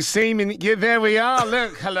 Can you see me? Yeah, there we are.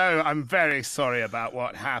 Look, hello. I'm very sorry about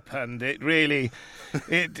what happened. It really,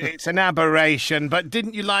 it's an aberration. But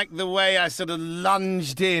didn't you like the way I sort of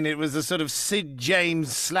lunged in? It was a sort of Sid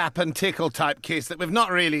James slap and tickle type kiss that we've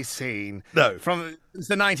not really seen. No. From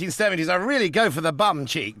the 1970s. I really go for the bum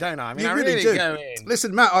cheek, don't I? I mean, you I really go do. in.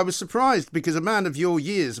 Listen, Matt, I was surprised because a man of your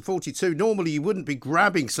years, 42, normally you wouldn't be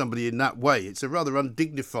grabbing somebody in that way. It's a rather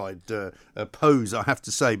undignified pose, I have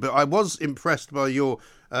to say. But I was impressed by your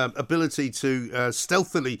ability to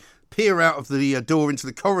stealthily peer out of the door into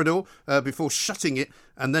the corridor before shutting it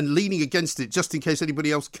and then leaning against it just in case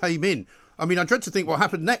anybody else came in. I mean, I dread to think what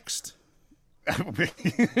happened next.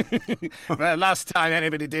 Well, last time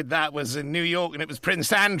anybody did that was in New York, and it was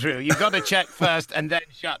Prince Andrew. You've got to check first and then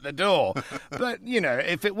shut the door. But, you know,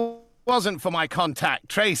 if it wasn't for my contact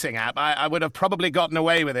tracing app, I would have probably gotten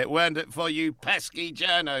away with it, weren't it, for you pesky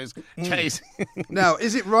journos chasing. Now,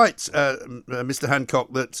 is it right, Mr.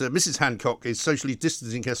 Hancock, that Mrs. Hancock is socially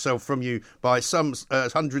distancing herself from you by some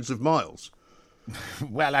hundreds of miles?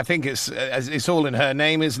 Well, I think it's all in her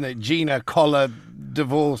name, isn't it? Gina Collar,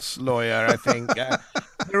 divorce lawyer, I think.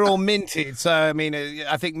 They're all minted. So, I mean,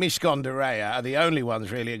 I think Mishcon Dereya are the only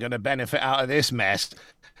ones really are going to benefit out of this mess.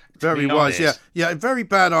 Very wise, yeah. Yeah, a very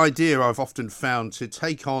bad idea I've often found to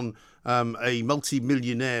take on a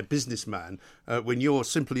multi-millionaire businessman when you're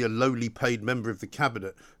simply a lowly paid member of the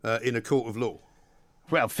cabinet in a court of law.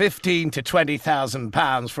 Well, £15,000 to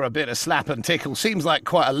 £20,000 for a bit of slap and tickle seems like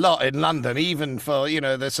quite a lot in London, even for, you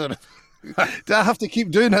know, the sort of... Do I have to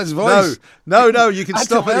keep doing his voice? No, you can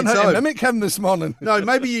stop any time. Mimic him this morning. No,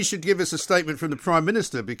 maybe you should give us a statement from the Prime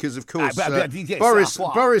Minister because, of course, yes, Boris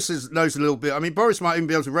knows a little bit. I mean, Boris might even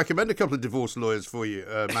be able to recommend a couple of divorce lawyers for you,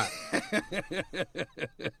 Matt.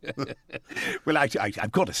 Well,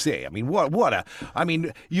 I've got to say, I mean,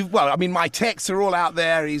 my texts are all out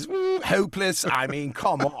there. He's hopeless. I mean,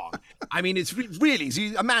 come on. I mean, it's really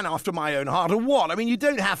he's a man after my own heart, or what? I mean, you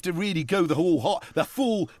don't have to really go the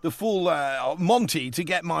full Monty to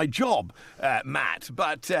get my job, Matt.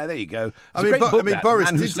 But there you go.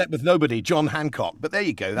 Boris, Man Who Slept with Nobody, John Hancock. But there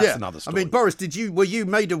you go. That's another story. I mean, Boris, were you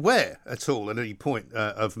made aware at all at any point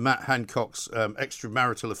of Matt Hancock's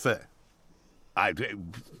extramarital affair?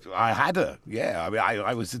 I had her, yeah. I mean,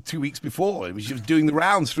 I was 2 weeks before. She was doing the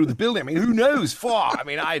rounds through the building. I mean, who knows? I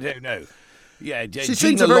mean, I don't know. Yeah, she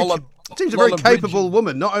seems a very capable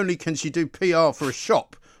woman. Not only can she do PR for a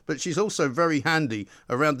shop, but she's also very handy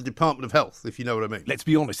around the Department of Health, if you know what I mean. Let's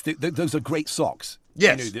be honest, those are great socks.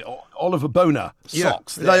 Yes. You know, the Oliver Boner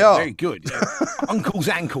socks. Yeah, they are. Very good. Yeah. Uncle's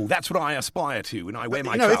ankle, that's what I aspire to when I wear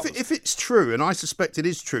my trousers. If it's true, and I suspect it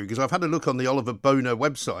is true, because I've had a look on the Oliver Boner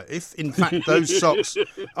website, if in fact those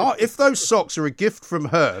socks are a gift from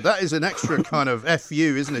her, that is an extra kind of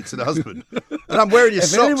FU, isn't it, to the husband? And I'm wearing your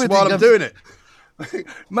socks while I'm doing it.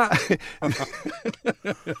 Mike,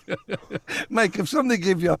 if somebody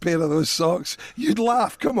gave you a pair of those socks, you'd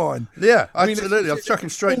laugh. Come on. Yeah, absolutely. I'll chuck them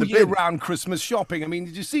straight in the bin. Year-round Christmas shopping. I mean,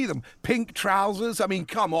 did you see them? Pink trousers. I mean,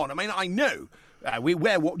 come on. I mean, I know we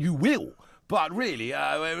wear what you will. But really,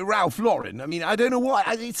 Ralph Lauren, I mean, I don't know why.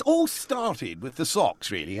 It's all started with the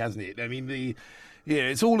socks, really, hasn't it? I mean,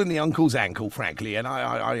 it's all in the uncle's ankle, frankly. And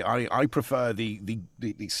I prefer the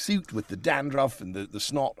suit with the dandruff and the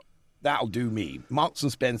snot. That'll do me. Marks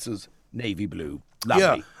and Spencer's navy blue. Lovely.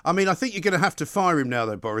 Yeah, I mean, I think you're going to have to fire him now,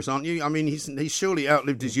 though, Boris, aren't you? I mean, he's surely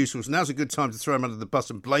outlived his usefulness. Now's a good time to throw him under the bus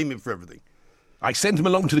and blame him for everything. I sent him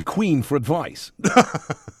along to the Queen for advice.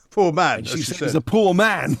 Poor man. And she said he's a poor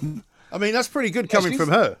man. I mean, that's pretty good coming from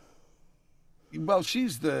her. Well,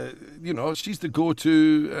 she's the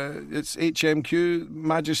go-to, it's HMQ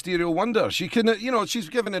magisterial wonder. She can, she's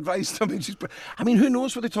given advice. I mean, who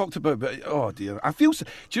knows what they talked about? But, oh, dear. I feel,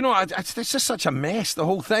 it's just such a mess, the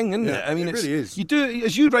whole thing, isn't it? I mean, it really is. You do,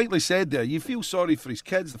 as you rightly said there, you feel sorry for his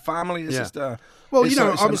kids, the family. It's just well,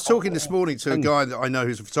 I was talking this morning to a guy that I know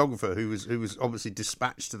who's a photographer who was obviously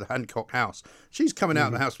dispatched to the Hancock house. She's coming out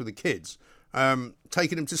of the house with the kids,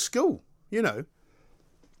 taking them to school,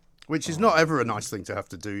 which is not ever a nice thing to have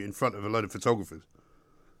to do in front of a load of photographers.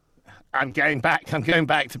 I'm going back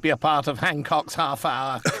to be a part of Hancock's half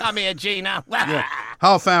hour. Come here, Gina. Yeah.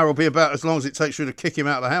 Half hour will be about as long as it takes you to kick him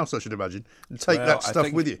out of the house, I should imagine, and take that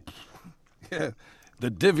stuff with you. Yeah. the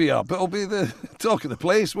divvy up. It'll be the talk of the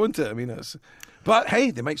place, won't it? I mean, but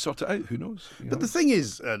hey, they might sort it out. Who knows? But the thing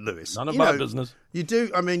is, Lewis, none of my business. You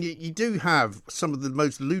do. I mean, you do have some of the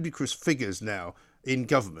most ludicrous figures now in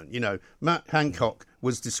government. Matt Hancock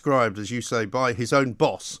was described, as you say, by his own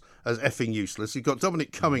boss as effing useless. You've got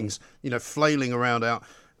Dominic Cummings, flailing around out,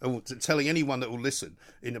 telling anyone that will listen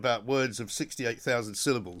in about words of 68,000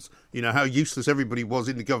 syllables, how useless everybody was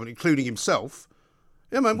in the government, including himself.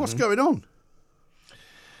 Yeah, man, what's going on?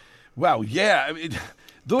 Well, yeah, I mean,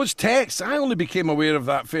 those texts, I only became aware of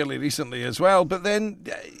that fairly recently as well, but then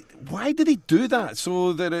why did he do that?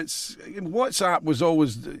 So that WhatsApp was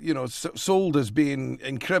always, sold as being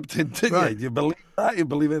encrypted, didn't right. you? You believe that? You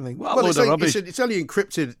believe anything? Well, it's only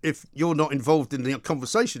encrypted if you're not involved in the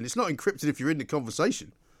conversation. It's not encrypted if you're in the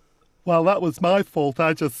conversation. Well, that was my fault.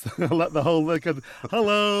 I just let the whole thing.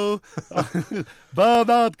 Hello,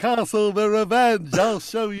 Bernard Castle, the revenge. I'll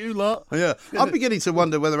show you lot. Yeah, I'm beginning to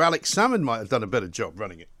wonder whether Alex Salmon might have done a better job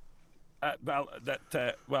running it. I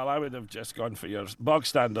would have just gone for your bog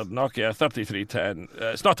standard Nokia 3310.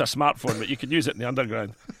 It's not a smartphone, but you could use it in the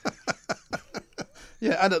underground.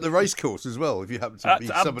 Yeah, and at the racecourse as well, if you happen to be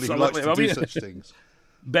somebody who likes to do such things.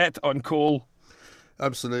 Bet on coal.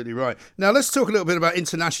 Absolutely right. Now, let's talk a little bit about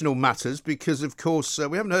international matters because, of course,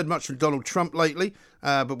 we haven't heard much from Donald Trump lately,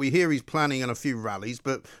 but we hear he's planning on a few rallies.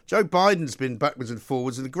 But Joe Biden's been backwards and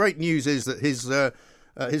forwards, and the great news is that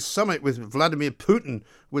his summit with Vladimir Putin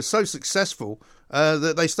was so successful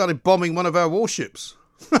that they started bombing one of our warships.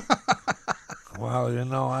 Well,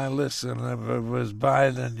 I listen. If it was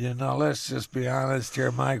Biden, let's just be honest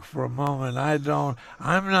here, Mike, for a moment.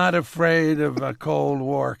 I'm not afraid of a Cold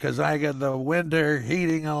War because I get the winter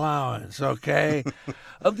heating allowance, okay?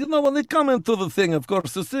 When they come into the thing, of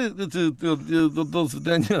course, when they do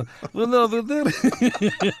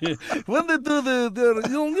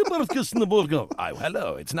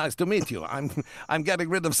hello, it's nice to meet you. I'm getting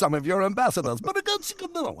rid of some of your ambassadors. But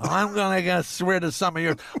I'm going to get rid of some of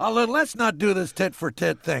yours. Although, let's not do this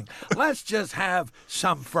tit-for-tit thing. Let's just have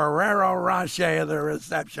some Ferrero Rocher at the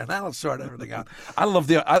reception. That'll sort everything out. I love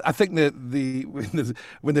I think when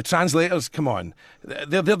the translators come on,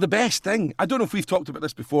 they're the best thing. I don't know if we've talked about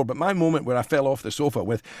this before, but my moment where I fell off the sofa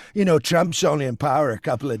with, Trump's only in power a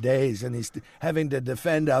couple of days and he's having to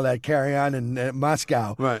defend all that carry-on in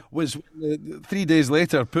Moscow, right, was 3 days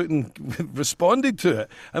later, Putin responded to it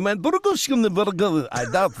and went, I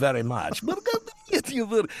doubt very much.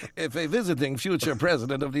 If a visiting future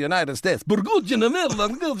president of the United States would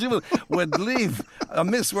leave a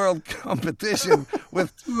Miss World competition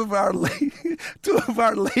with two of our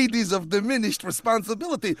ladies of diminished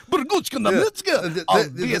responsibility, albeit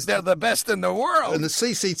they're the best in the world. And the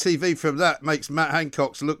CCTV from that makes Matt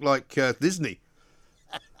Hancock's look like Disney.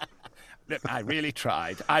 I really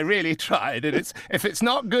tried. And if it's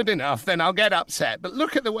not good enough, then I'll get upset. But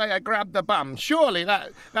look at the way I grabbed the bum. Surely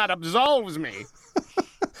that absolves me.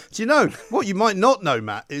 Do you know, what you might not know,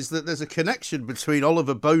 Matt, is that there's a connection between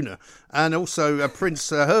Oliver Bonar and also Prince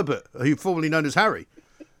Herbert, who formerly known as Harry.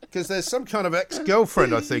 Because there's some kind of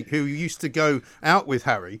ex-girlfriend, I think, who used to go out with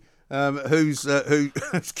Harry, who's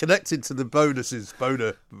connected to the Bonuses,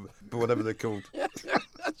 Bonar, whatever they're called.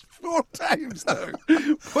 That's 4 times now.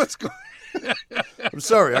 What's going on? I'm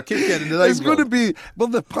sorry, I keep getting the names wrong. Going to be,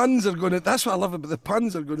 the puns are going to, that's what I love about the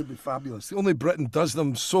puns are going to be fabulous. Only Britain does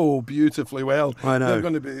them so beautifully well. I know. They're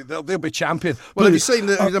going to be, they'll be champion. Well, have you seen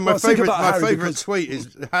my favourite tweet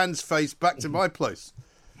is Hans face back to my place.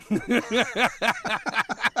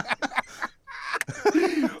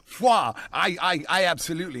 I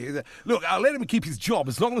absolutely look. I'll let him keep his job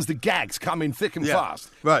as long as the gags come in thick and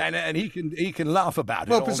fast, right? And he can laugh about it.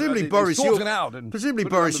 Well, presumably Boris,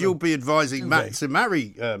 you'll be advising Matt to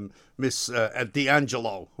marry Miss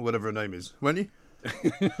D'Angelo, or whatever her name is, won't you?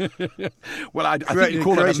 Well, I think you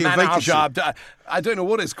call it a menage. I don't know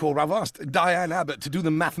what it's called. I've asked Diane Abbott to do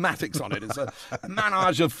the mathematics on it. It's a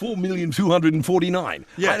menage of 4,249,000.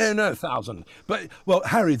 Yes. I don't know, 1,000. But,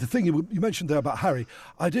 Harry, the thing you mentioned there about Harry,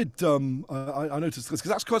 I did, I noticed this,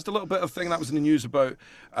 because that's caused a little bit of thing that was in the news about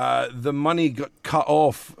the money got cut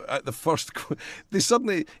off at the first,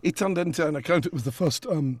 he turned into an account, it was the first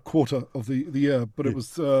quarter of the year, but it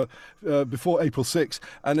was before April 6,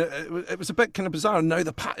 and it was a bit kind of bizarre. And now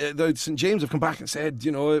the St. James have come back and said,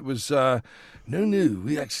 it was, I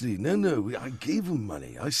gave him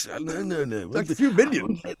money. I said, no. Like a few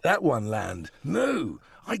million. Let that one land. No,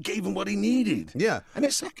 I gave him what he needed. Yeah. And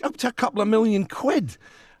it's up to a couple of million quid.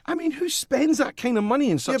 I mean, who spends that kind of money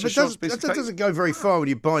in such a short space of time? That doesn't go very far when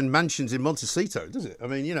you're buying mansions in Montecito, does it? I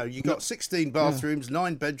mean, you've got 16 bathrooms,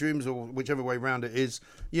 9 bedrooms, or whichever way round it is.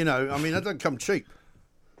 That doesn't come cheap.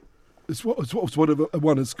 It's whatever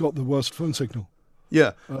one has got the worst phone signal.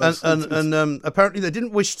 Yeah, and apparently they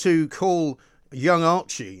didn't wish to call young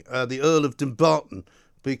Archie the Earl of Dumbarton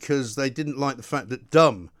because they didn't like the fact that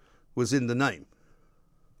Dumb was in the name.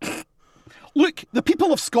 Look, the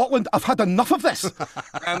people of Scotland have had enough of this.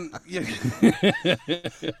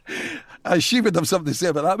 She would have something to say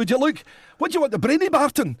about that. Would you? Look, what do you want? The Brainy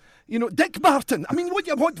Barton? Dick Barton? I mean, what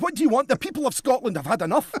do you want? The people of Scotland have had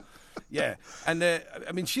enough. Yeah, and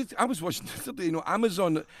I was watching,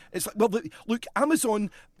 Amazon. It's like, well, look,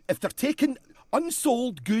 Amazon, if they're taking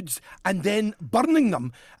unsold goods and then burning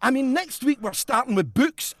them, I mean, next week we're starting with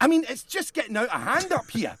books. I mean, it's just getting out of hand up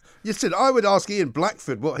here. Listen, I would ask Ian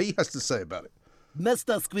Blackford what he has to say about it.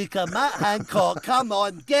 Mr. Squeaker, Matt Hancock, come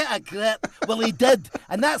on, get a grip. Well, he did,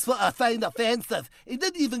 and that's what I find offensive. He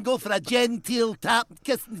didn't even go for a genteel tap,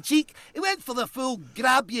 kiss in the cheek. He went for the full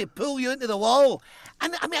grab you, pull you into the wall.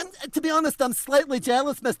 And, I mean, to be honest, I'm slightly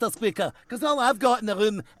jealous, Mr. Squeaker, because all I've got in the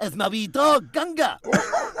room is my wee dog, Gunga.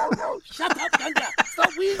 Shut up, Gunga. Stop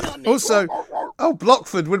weeing on me. Also,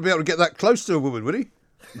 Blockford wouldn't be able to get that close to a woman, would he?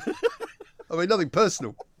 I mean, nothing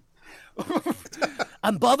personal.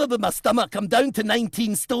 I'm bothered with my stomach. I'm down to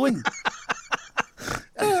 19 stone.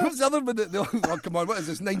 What's the other one? Oh, come on, what is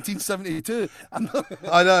this, 1972?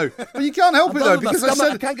 I know. But you can't help it, though, because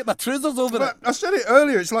I can't get my trousers over it. I said it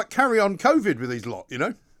earlier, it's like carry on COVID with these lot, You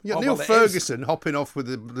got Neil Ferguson hopping off with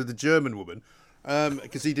the German woman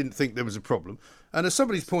because he didn't think there was a problem. And as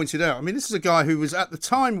somebody's pointed out, I mean, this is a guy who was, at the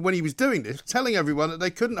time when he was doing this, telling everyone that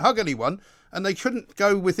they couldn't hug anyone and they couldn't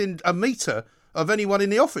go within a metre of anyone in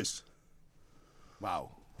the office.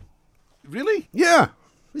 Wow. Really? Yeah.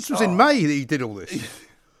 This was in May that he did all this.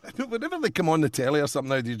 Whenever they come on the telly or something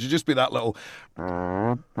now, did you just be that little...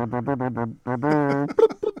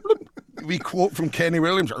 we quote from Kenny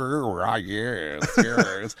Williams.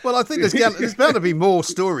 Yes. Well, I think there's bound to be more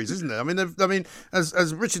stories, isn't there? I mean,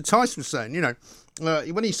 as Richard Tice was saying,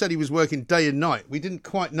 when he said he was working day and night, we didn't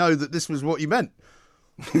quite know that this was what he meant.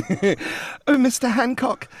 Oh, Mr.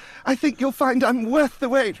 Hancock, I think you'll find I'm worth the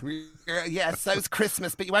wait. Yes, so's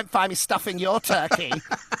Christmas, but you won't find me stuffing your turkey.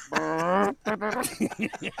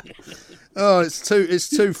 Oh, it's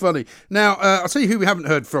too funny. Now, I'll tell you who we haven't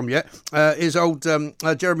heard from yet, is old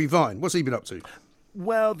Jeremy Vine. What's he been up to?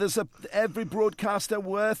 Well, every broadcaster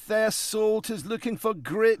worth their salt is looking for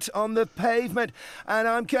grit on the pavement, and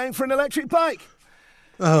I'm going for an electric bike.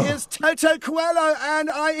 Oh. Here's Toto Coelho and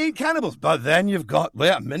I Eat Cannibals. But then you've got,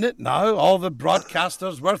 wait a minute now, all the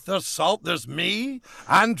broadcasters worth their salt. There's me,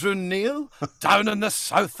 Andrew Neil, down in the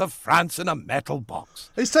south of France in a metal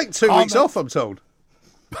box. He's taken 2 weeks off, I'm told.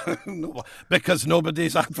 No, because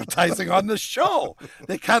nobody's advertising on the show.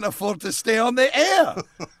 They can't afford to stay on the air.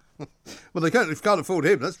 Well, they can't afford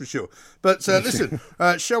him, that's for sure. But listen,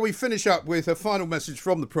 shall we finish up with a final message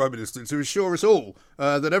from the Prime Minister to assure us all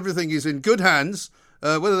that everything is in good hands,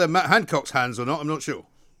 whether they're Matt Hancock's hands or not, I'm not sure.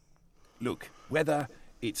 Look, whether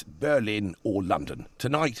it's Berlin or London,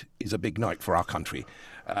 tonight is a big night for our country.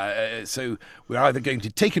 So we're either going to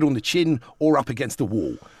take it on the chin or up against the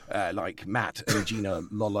wall, like Matt and Gina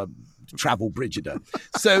Lola Travel Brigida.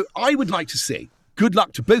 So I would like to say good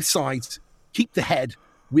luck to both sides. Keep the head.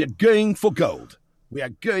 We are going for gold.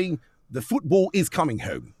 The football is coming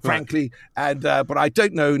home, frankly, and but I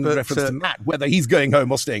don't know in reference to Matt whether he's going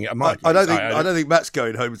home or staying at my place. I don't think Matt's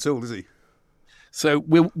going home at all, is he? So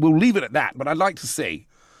we'll leave it at that. But I'd like to say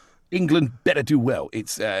England better do well.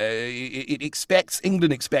 England expects, and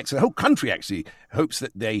the whole country actually hopes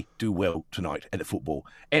that they do well tonight at the football.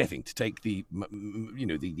 Anything to take the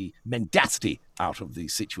mendacity out of the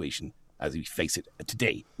situation as we face it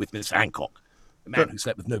today with Mr. Hancock, the man who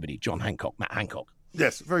slept with nobody, John Hancock, Matt Hancock.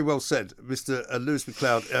 Yes, very well said, Mr. Lewis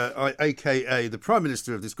MacLeod, a.k.a. the Prime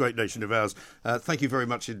Minister of this great nation of ours. Thank you very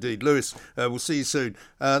much indeed. Lewis, we'll see you soon.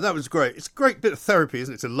 That was great. It's a great bit of therapy,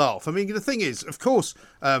 isn't it, to laugh? I mean, the thing is, of course,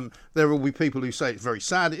 there will be people who say it's very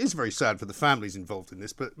sad. It is very sad for the families involved in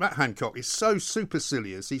this, but Matt Hancock is so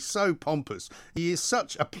supercilious. He's so pompous. He is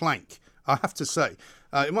such a plank, I have to say.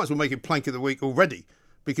 You might as well make him Plank of the Week already,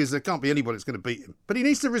 because there can't be anybody that's going to beat him. But he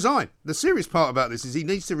needs to resign. The serious part about this is he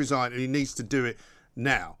needs to resign, and he needs to do it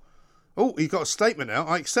now. Oh, he got a statement out.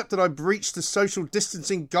 I accept that I breached the social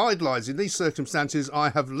distancing guidelines. In these circumstances,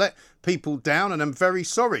 I have let people down and am very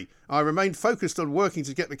sorry. I remain focused on working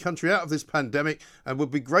to get the country out of this pandemic and would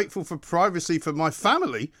be grateful for privacy for my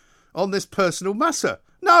family on this personal matter.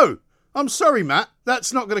 No, I'm sorry, Matt.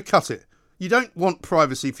 That's not going to cut it. You don't want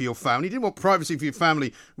privacy for your family. You didn't want privacy for your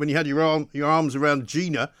family when you had your arms around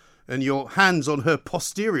Gina and your hands on her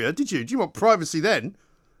posterior, did you? Did you want privacy then?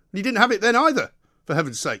 You didn't have it then either. For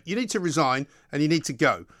heaven's sake, you need to resign and you need to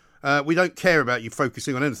go. We don't care about you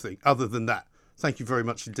focusing on anything other than that. Thank you very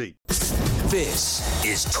much indeed. This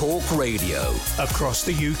is Talk Radio. Across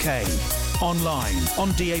the UK. Online,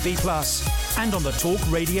 on DAB+, and on the Talk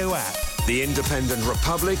Radio app. The Independent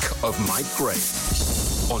Republic of Mike Gray.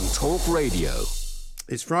 On Talk Radio.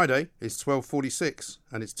 It's Friday, it's 12:46,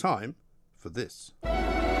 and it's time for this.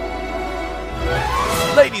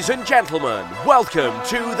 Ladies and gentlemen, welcome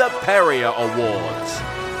to the Perrier Awards.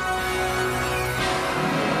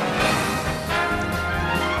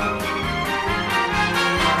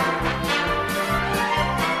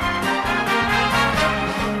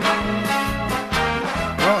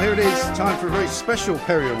 Here it is, time for a very special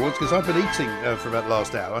Perrier Awards, because I've been eating for about the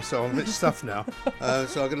last hour, so I'm a bit stuffed now.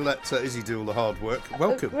 So I'm going to let Izzy do all the hard work.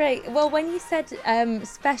 Welcome. Great. Well, when you said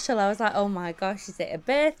special, I was like, oh my gosh, is it a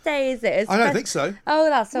birthday? Is it a I don't think so. Oh,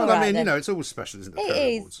 that's all right. Well, I mean, then. it's always special, isn't it? It Perrier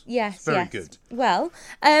is. Awards. Yes, it's very yes. good. Well,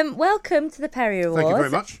 welcome to the Perrier Awards. Thank you very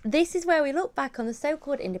much. This is where we look back on the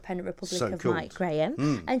so-called Independent Republic of Mike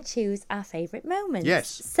Graham and choose our favourite moments. Yes.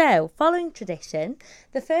 So, following tradition,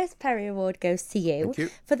 the first Perrier Award goes to you,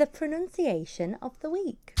 for the pronunciation of the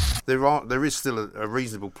week. There is still a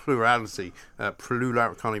reasonable plurality,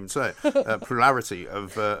 can't even say it, plurality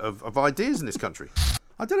of ideas in this country.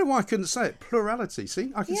 I don't know why I couldn't say it. Plurality,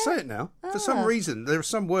 see? I can say it now. For some reason, there are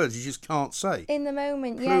some words you just can't say. In the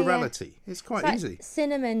moment, Plurality. Yeah. It's quite like easy.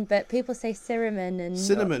 Cinnamon, but people say cinnamon and...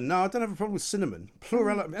 Cinnamon. No, I don't have a problem with cinnamon.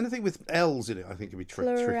 Plurality. Anything with L's in it, I think, would be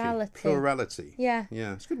tricky. Plurality. Yeah.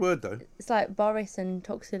 Yeah, it's a good word, though. It's like Boris and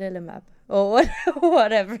Tuxedolimab, or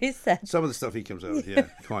whatever he said. Some of the stuff he comes out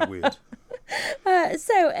with, quite weird.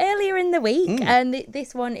 So earlier in the week, and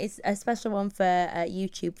this one is a special one for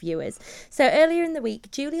YouTube viewers. So earlier in the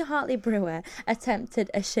week, Julia Hartley-Brewer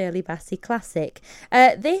attempted a Shirley Bassey classic.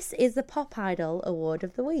 This is the Pop Idol Award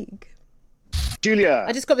of the week. Julia.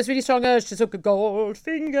 I just got this really strong urge to suck a gold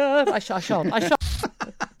finger. I shan't.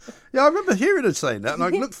 Yeah, I remember hearing her saying that, and I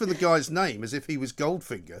looked for the guy's name as if he was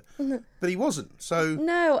Goldfinger, but he wasn't. So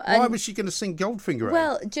why was she going to sing Goldfinger out?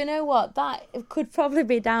 Well, do you know what? That could probably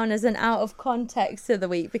be down as an out of context of the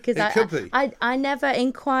week, because I never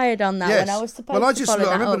inquired on that when I was supposed to follow that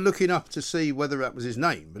I remember up. looking up to see whether that was his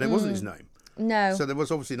name, but it wasn't his name. No. So there was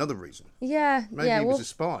obviously another reason. Yeah. Maybe he was a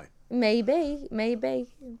spy. Maybe it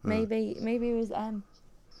was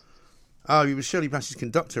Oh, he was Shirley Bassey's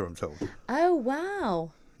conductor, I'm told. Oh,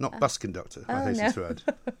 wow. Not bus conductor, I hasten to add.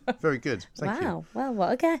 Very good. Thank you. Wow. Well,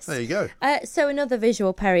 what a guess. There you go. So another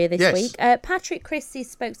visual Perrier this week. Patrick Christie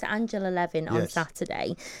spoke to Angela Levin on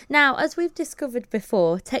Saturday. Now, as we've discovered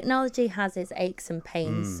before, technology has its aches and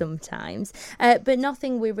pains sometimes, but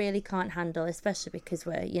nothing we really can't handle, especially because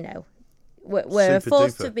we're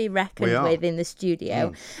forced to be reckoned with in the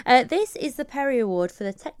studio. This is the Perrier Award for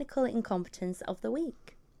the technical incompetence of the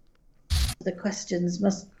week. The questions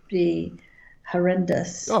must be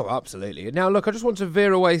horrendous. Oh, absolutely. Now, look, I just want to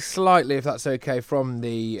veer away slightly, if that's okay, from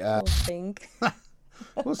the... thing.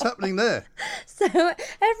 What's happening there? So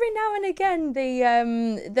every now and again,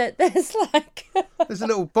 there's like there's a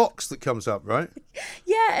little box that comes up, right?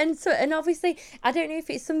 Yeah, and obviously I don't know if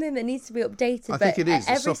it's something that needs to be updated. I think it is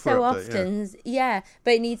every so often. Yeah,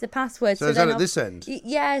 but it needs a password. So is that at this end?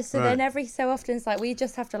 Yeah. So then every so often it's like we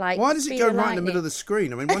just have to Why does it go right in the middle of the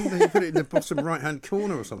screen? I mean, why don't they put it in the bottom right hand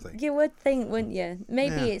corner or something? You would think, wouldn't you?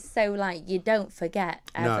 Maybe it's so like you don't forget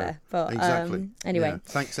ever. No, but exactly. Anyway. Yeah.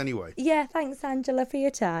 Thanks anyway. Yeah, thanks Angela for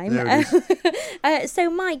your time. There it is. So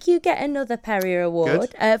Mike, you get another Perrier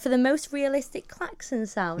Award for the most realistic klaxon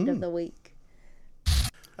sound of the week.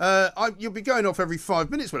 You'll be going off every 5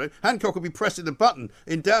 minutes, won't it? Hancock will be pressing the button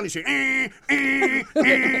in Downing Street.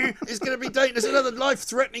 It's going to be dangerous, another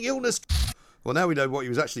life-threatening illness. Well, now we know what he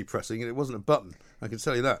was actually pressing, and it wasn't a button. I can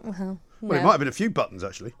tell you that. Well, it might have been a few buttons,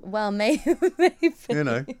 actually. Well, maybe.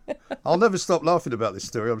 I'll never stop laughing about this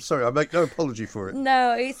story. I'm sorry. I make no apology for it.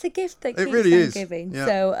 No, it's a gift that keeps really on is. giving. Yeah.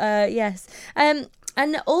 So, yes.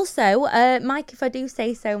 And also, Mike, if I do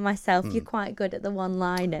say so myself, you're quite good at the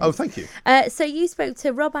one-liners. Oh, thank you. So you spoke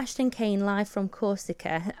to Rob Ashton Kane live from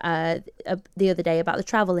Corsica the other day about the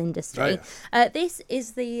travel industry. Oh, yeah. This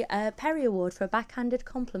is the Perrier Award for a backhanded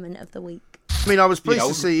compliment of the week. I mean, I was pleased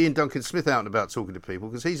to see Ian Duncan Smith out and about talking to people,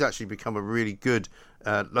 because he's actually become a really good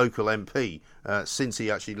local MP since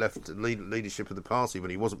he actually left leadership of the party,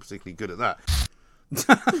 when he wasn't particularly good at that.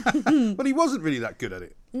 But he wasn't really that good at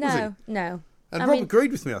it, was he? No. And Rob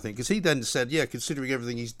agreed with me, I think, because he then said, considering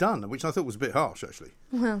everything he's done, which I thought was a bit harsh, actually.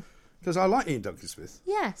 Well, because I like Ian Duncan Smith.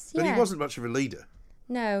 Yes, But he wasn't much of a leader.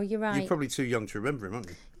 No, you're right. You're probably too young to remember him, aren't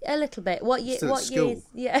you? A little bit. What years?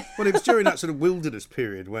 Yeah. Well, it was during that sort of wilderness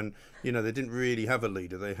period when, they didn't really have a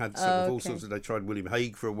leader. They had all sorts of... They tried William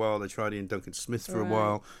Hague for a while. They tried Ian Duncan Smith for a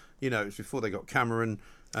while. You know, it was before they got Cameron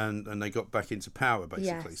and they got back into power,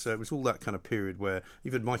 basically. Yes. So it was all that kind of period where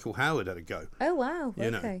even Michael Howard had a go. Oh, wow. You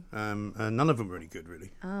Okay. know, and none of them were any good,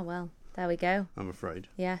 really. Oh, well, there we go. I'm afraid.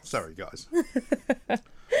 Yes. Sorry, guys.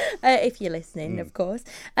 If you're listening, of course.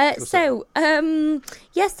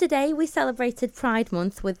 Yesterday we celebrated Pride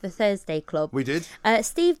Month with the Thursday Club. We did.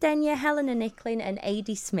 Steve Denyer, Helena Nicklin and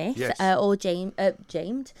A.D. Smith all joined you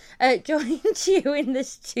in the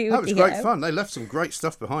studio. That was great fun. They left some great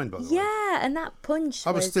stuff behind, by the way. Yeah, and that punch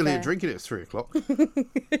I was still here drinking it at 3 o'clock.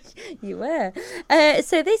 You were.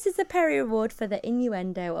 So this is the Perry Award for the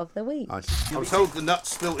innuendo of the week. I was told the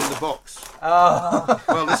nuts spilt in the box. Oh.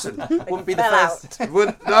 Well, listen. Wouldn't be the first.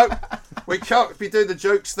 No, we can't be doing the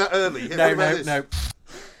jokes that early. No.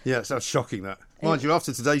 Yeah, so that's shocking, that. Mind you,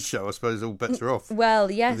 after today's show, I suppose all bets are off.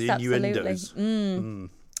 Well, yes, the absolutely. innuendos.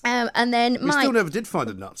 And then we still never did find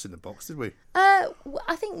the nuts in the box, did we?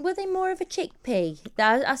 I think, were they more of a chickpea?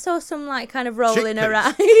 I saw some like kind of rolling Chickpeas?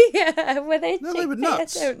 around. Yeah, were they? No, they were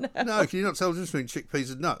nuts. I don't know. No, can you not tell the difference between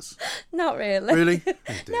chickpeas and nuts? Not really. Really?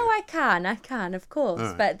 No, I can, of course.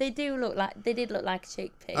 Right. But they did look like a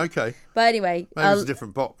chickpea. Okay. But anyway, maybe it's a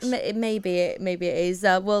different box. Maybe it is.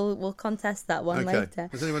 We'll contest that one later.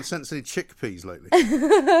 Has anyone sensed any chickpeas lately?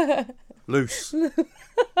 Loose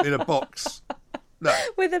in a box. No.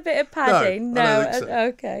 With a bit of padding? No, I don't think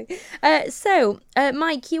so. Okay.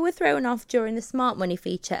 Mike, you were thrown off during the Smart Money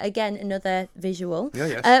feature. Again, another visual.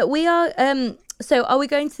 Yeah, yes. We are... So are we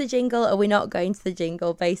going to the jingle or are we not going to the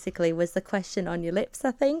jingle, basically, was the question on your lips,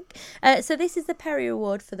 I think. So this is the Perry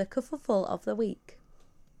Award for the Kerfuffle of the Week.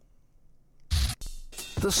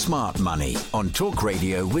 The Smart Money on Talk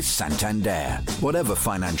Radio with Santander. Whatever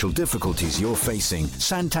financial difficulties you're facing,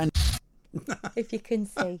 Santander... If you can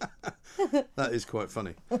see. That is quite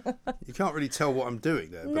funny. You can't really tell what I'm doing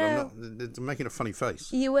there, but I'm making a funny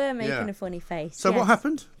face. You were making a funny face. So what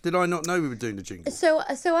happened? Did I not know we were doing the jingle? So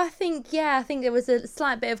I think there was a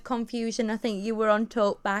slight bit of confusion. I think you were on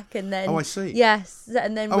talk back and then... Oh, I see. Yes,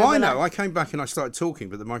 and then... I know. I came back and I started talking,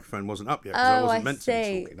 but the microphone wasn't up yet because I wasn't meant to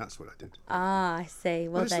be talking. That's what I did. Ah, I see.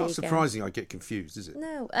 Well, it's not surprising I get confused, is it?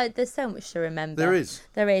 No, there's so much to remember.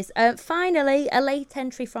 There is. Finally, a late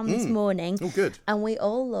entry from this morning. Oh, good. And we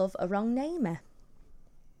all love a wrong namer.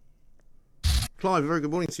 Clive, very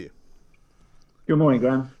good morning to you. Good morning,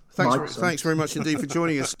 Graham. Thanks very much indeed for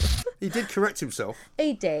joining us. He did correct himself.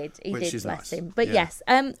 He did, bless nice. him. But yeah.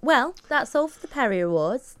 Yes, well, that's all for the Perry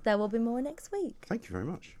Awards. There will be more next week. Thank you very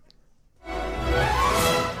much.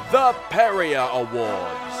 The Perrier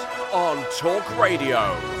Awards on Talk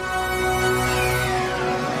Radio.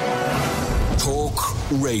 Talk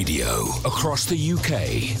Radio. Across the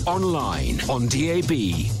UK, online, on DAB,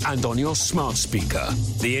 and on your smart speaker.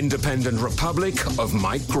 The Independent Republic of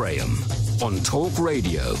Mike Graham on Talk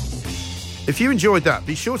Radio. If you enjoyed that,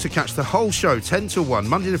 be sure to catch the whole show 10 till 1,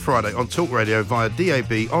 Monday to Friday on Talk Radio via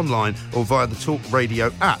DAB, online, or via the Talk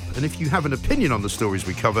Radio app. And if you have an opinion on the stories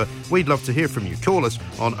we cover, we'd love to hear from you. Call us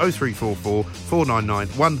on 0344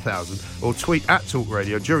 499 1000 or tweet at Talk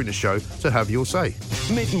Radio during the show to have your say.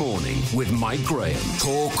 Mid-morning with Mike Graham.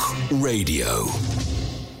 Talk Radio.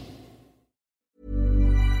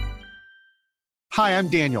 Hi, I'm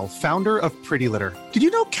Daniel, founder of Pretty Litter. Did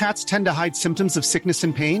you know cats tend to hide symptoms of sickness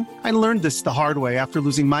and pain? I learned this the hard way after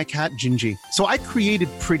losing my cat, Gingy. So I created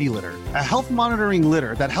Pretty Litter, a health monitoring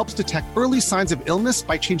litter that helps detect early signs of illness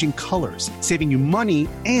by changing colors, saving you money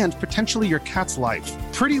and potentially your cat's life.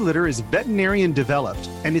 Pretty Litter is veterinarian developed,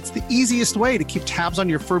 and it's the easiest way to keep tabs on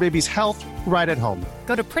your fur baby's health right at home.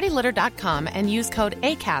 Go to prettylitter.com and use code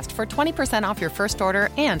ACAST for 20% off your first order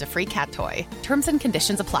and a free cat toy. Terms and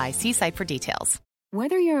conditions apply. See site for details.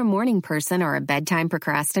 Whether you're a morning person or a bedtime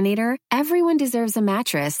procrastinator, everyone deserves a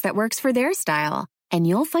mattress that works for their style. And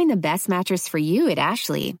you'll find the best mattress for you at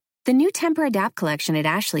Ashley. The new Temper-Adapt collection at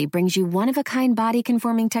Ashley brings you one-of-a-kind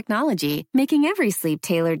body-conforming technology, making every sleep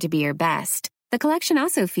tailored to be your best. The collection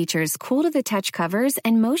also features cool-to-the-touch covers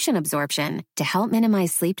and motion absorption to help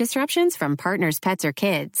minimize sleep disruptions from partners, pets, or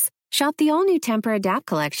kids. Shop the all-new Temper-Adapt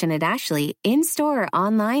collection at Ashley, in-store or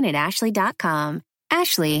online at ashley.com.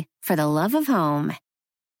 Ashley, for the love of home.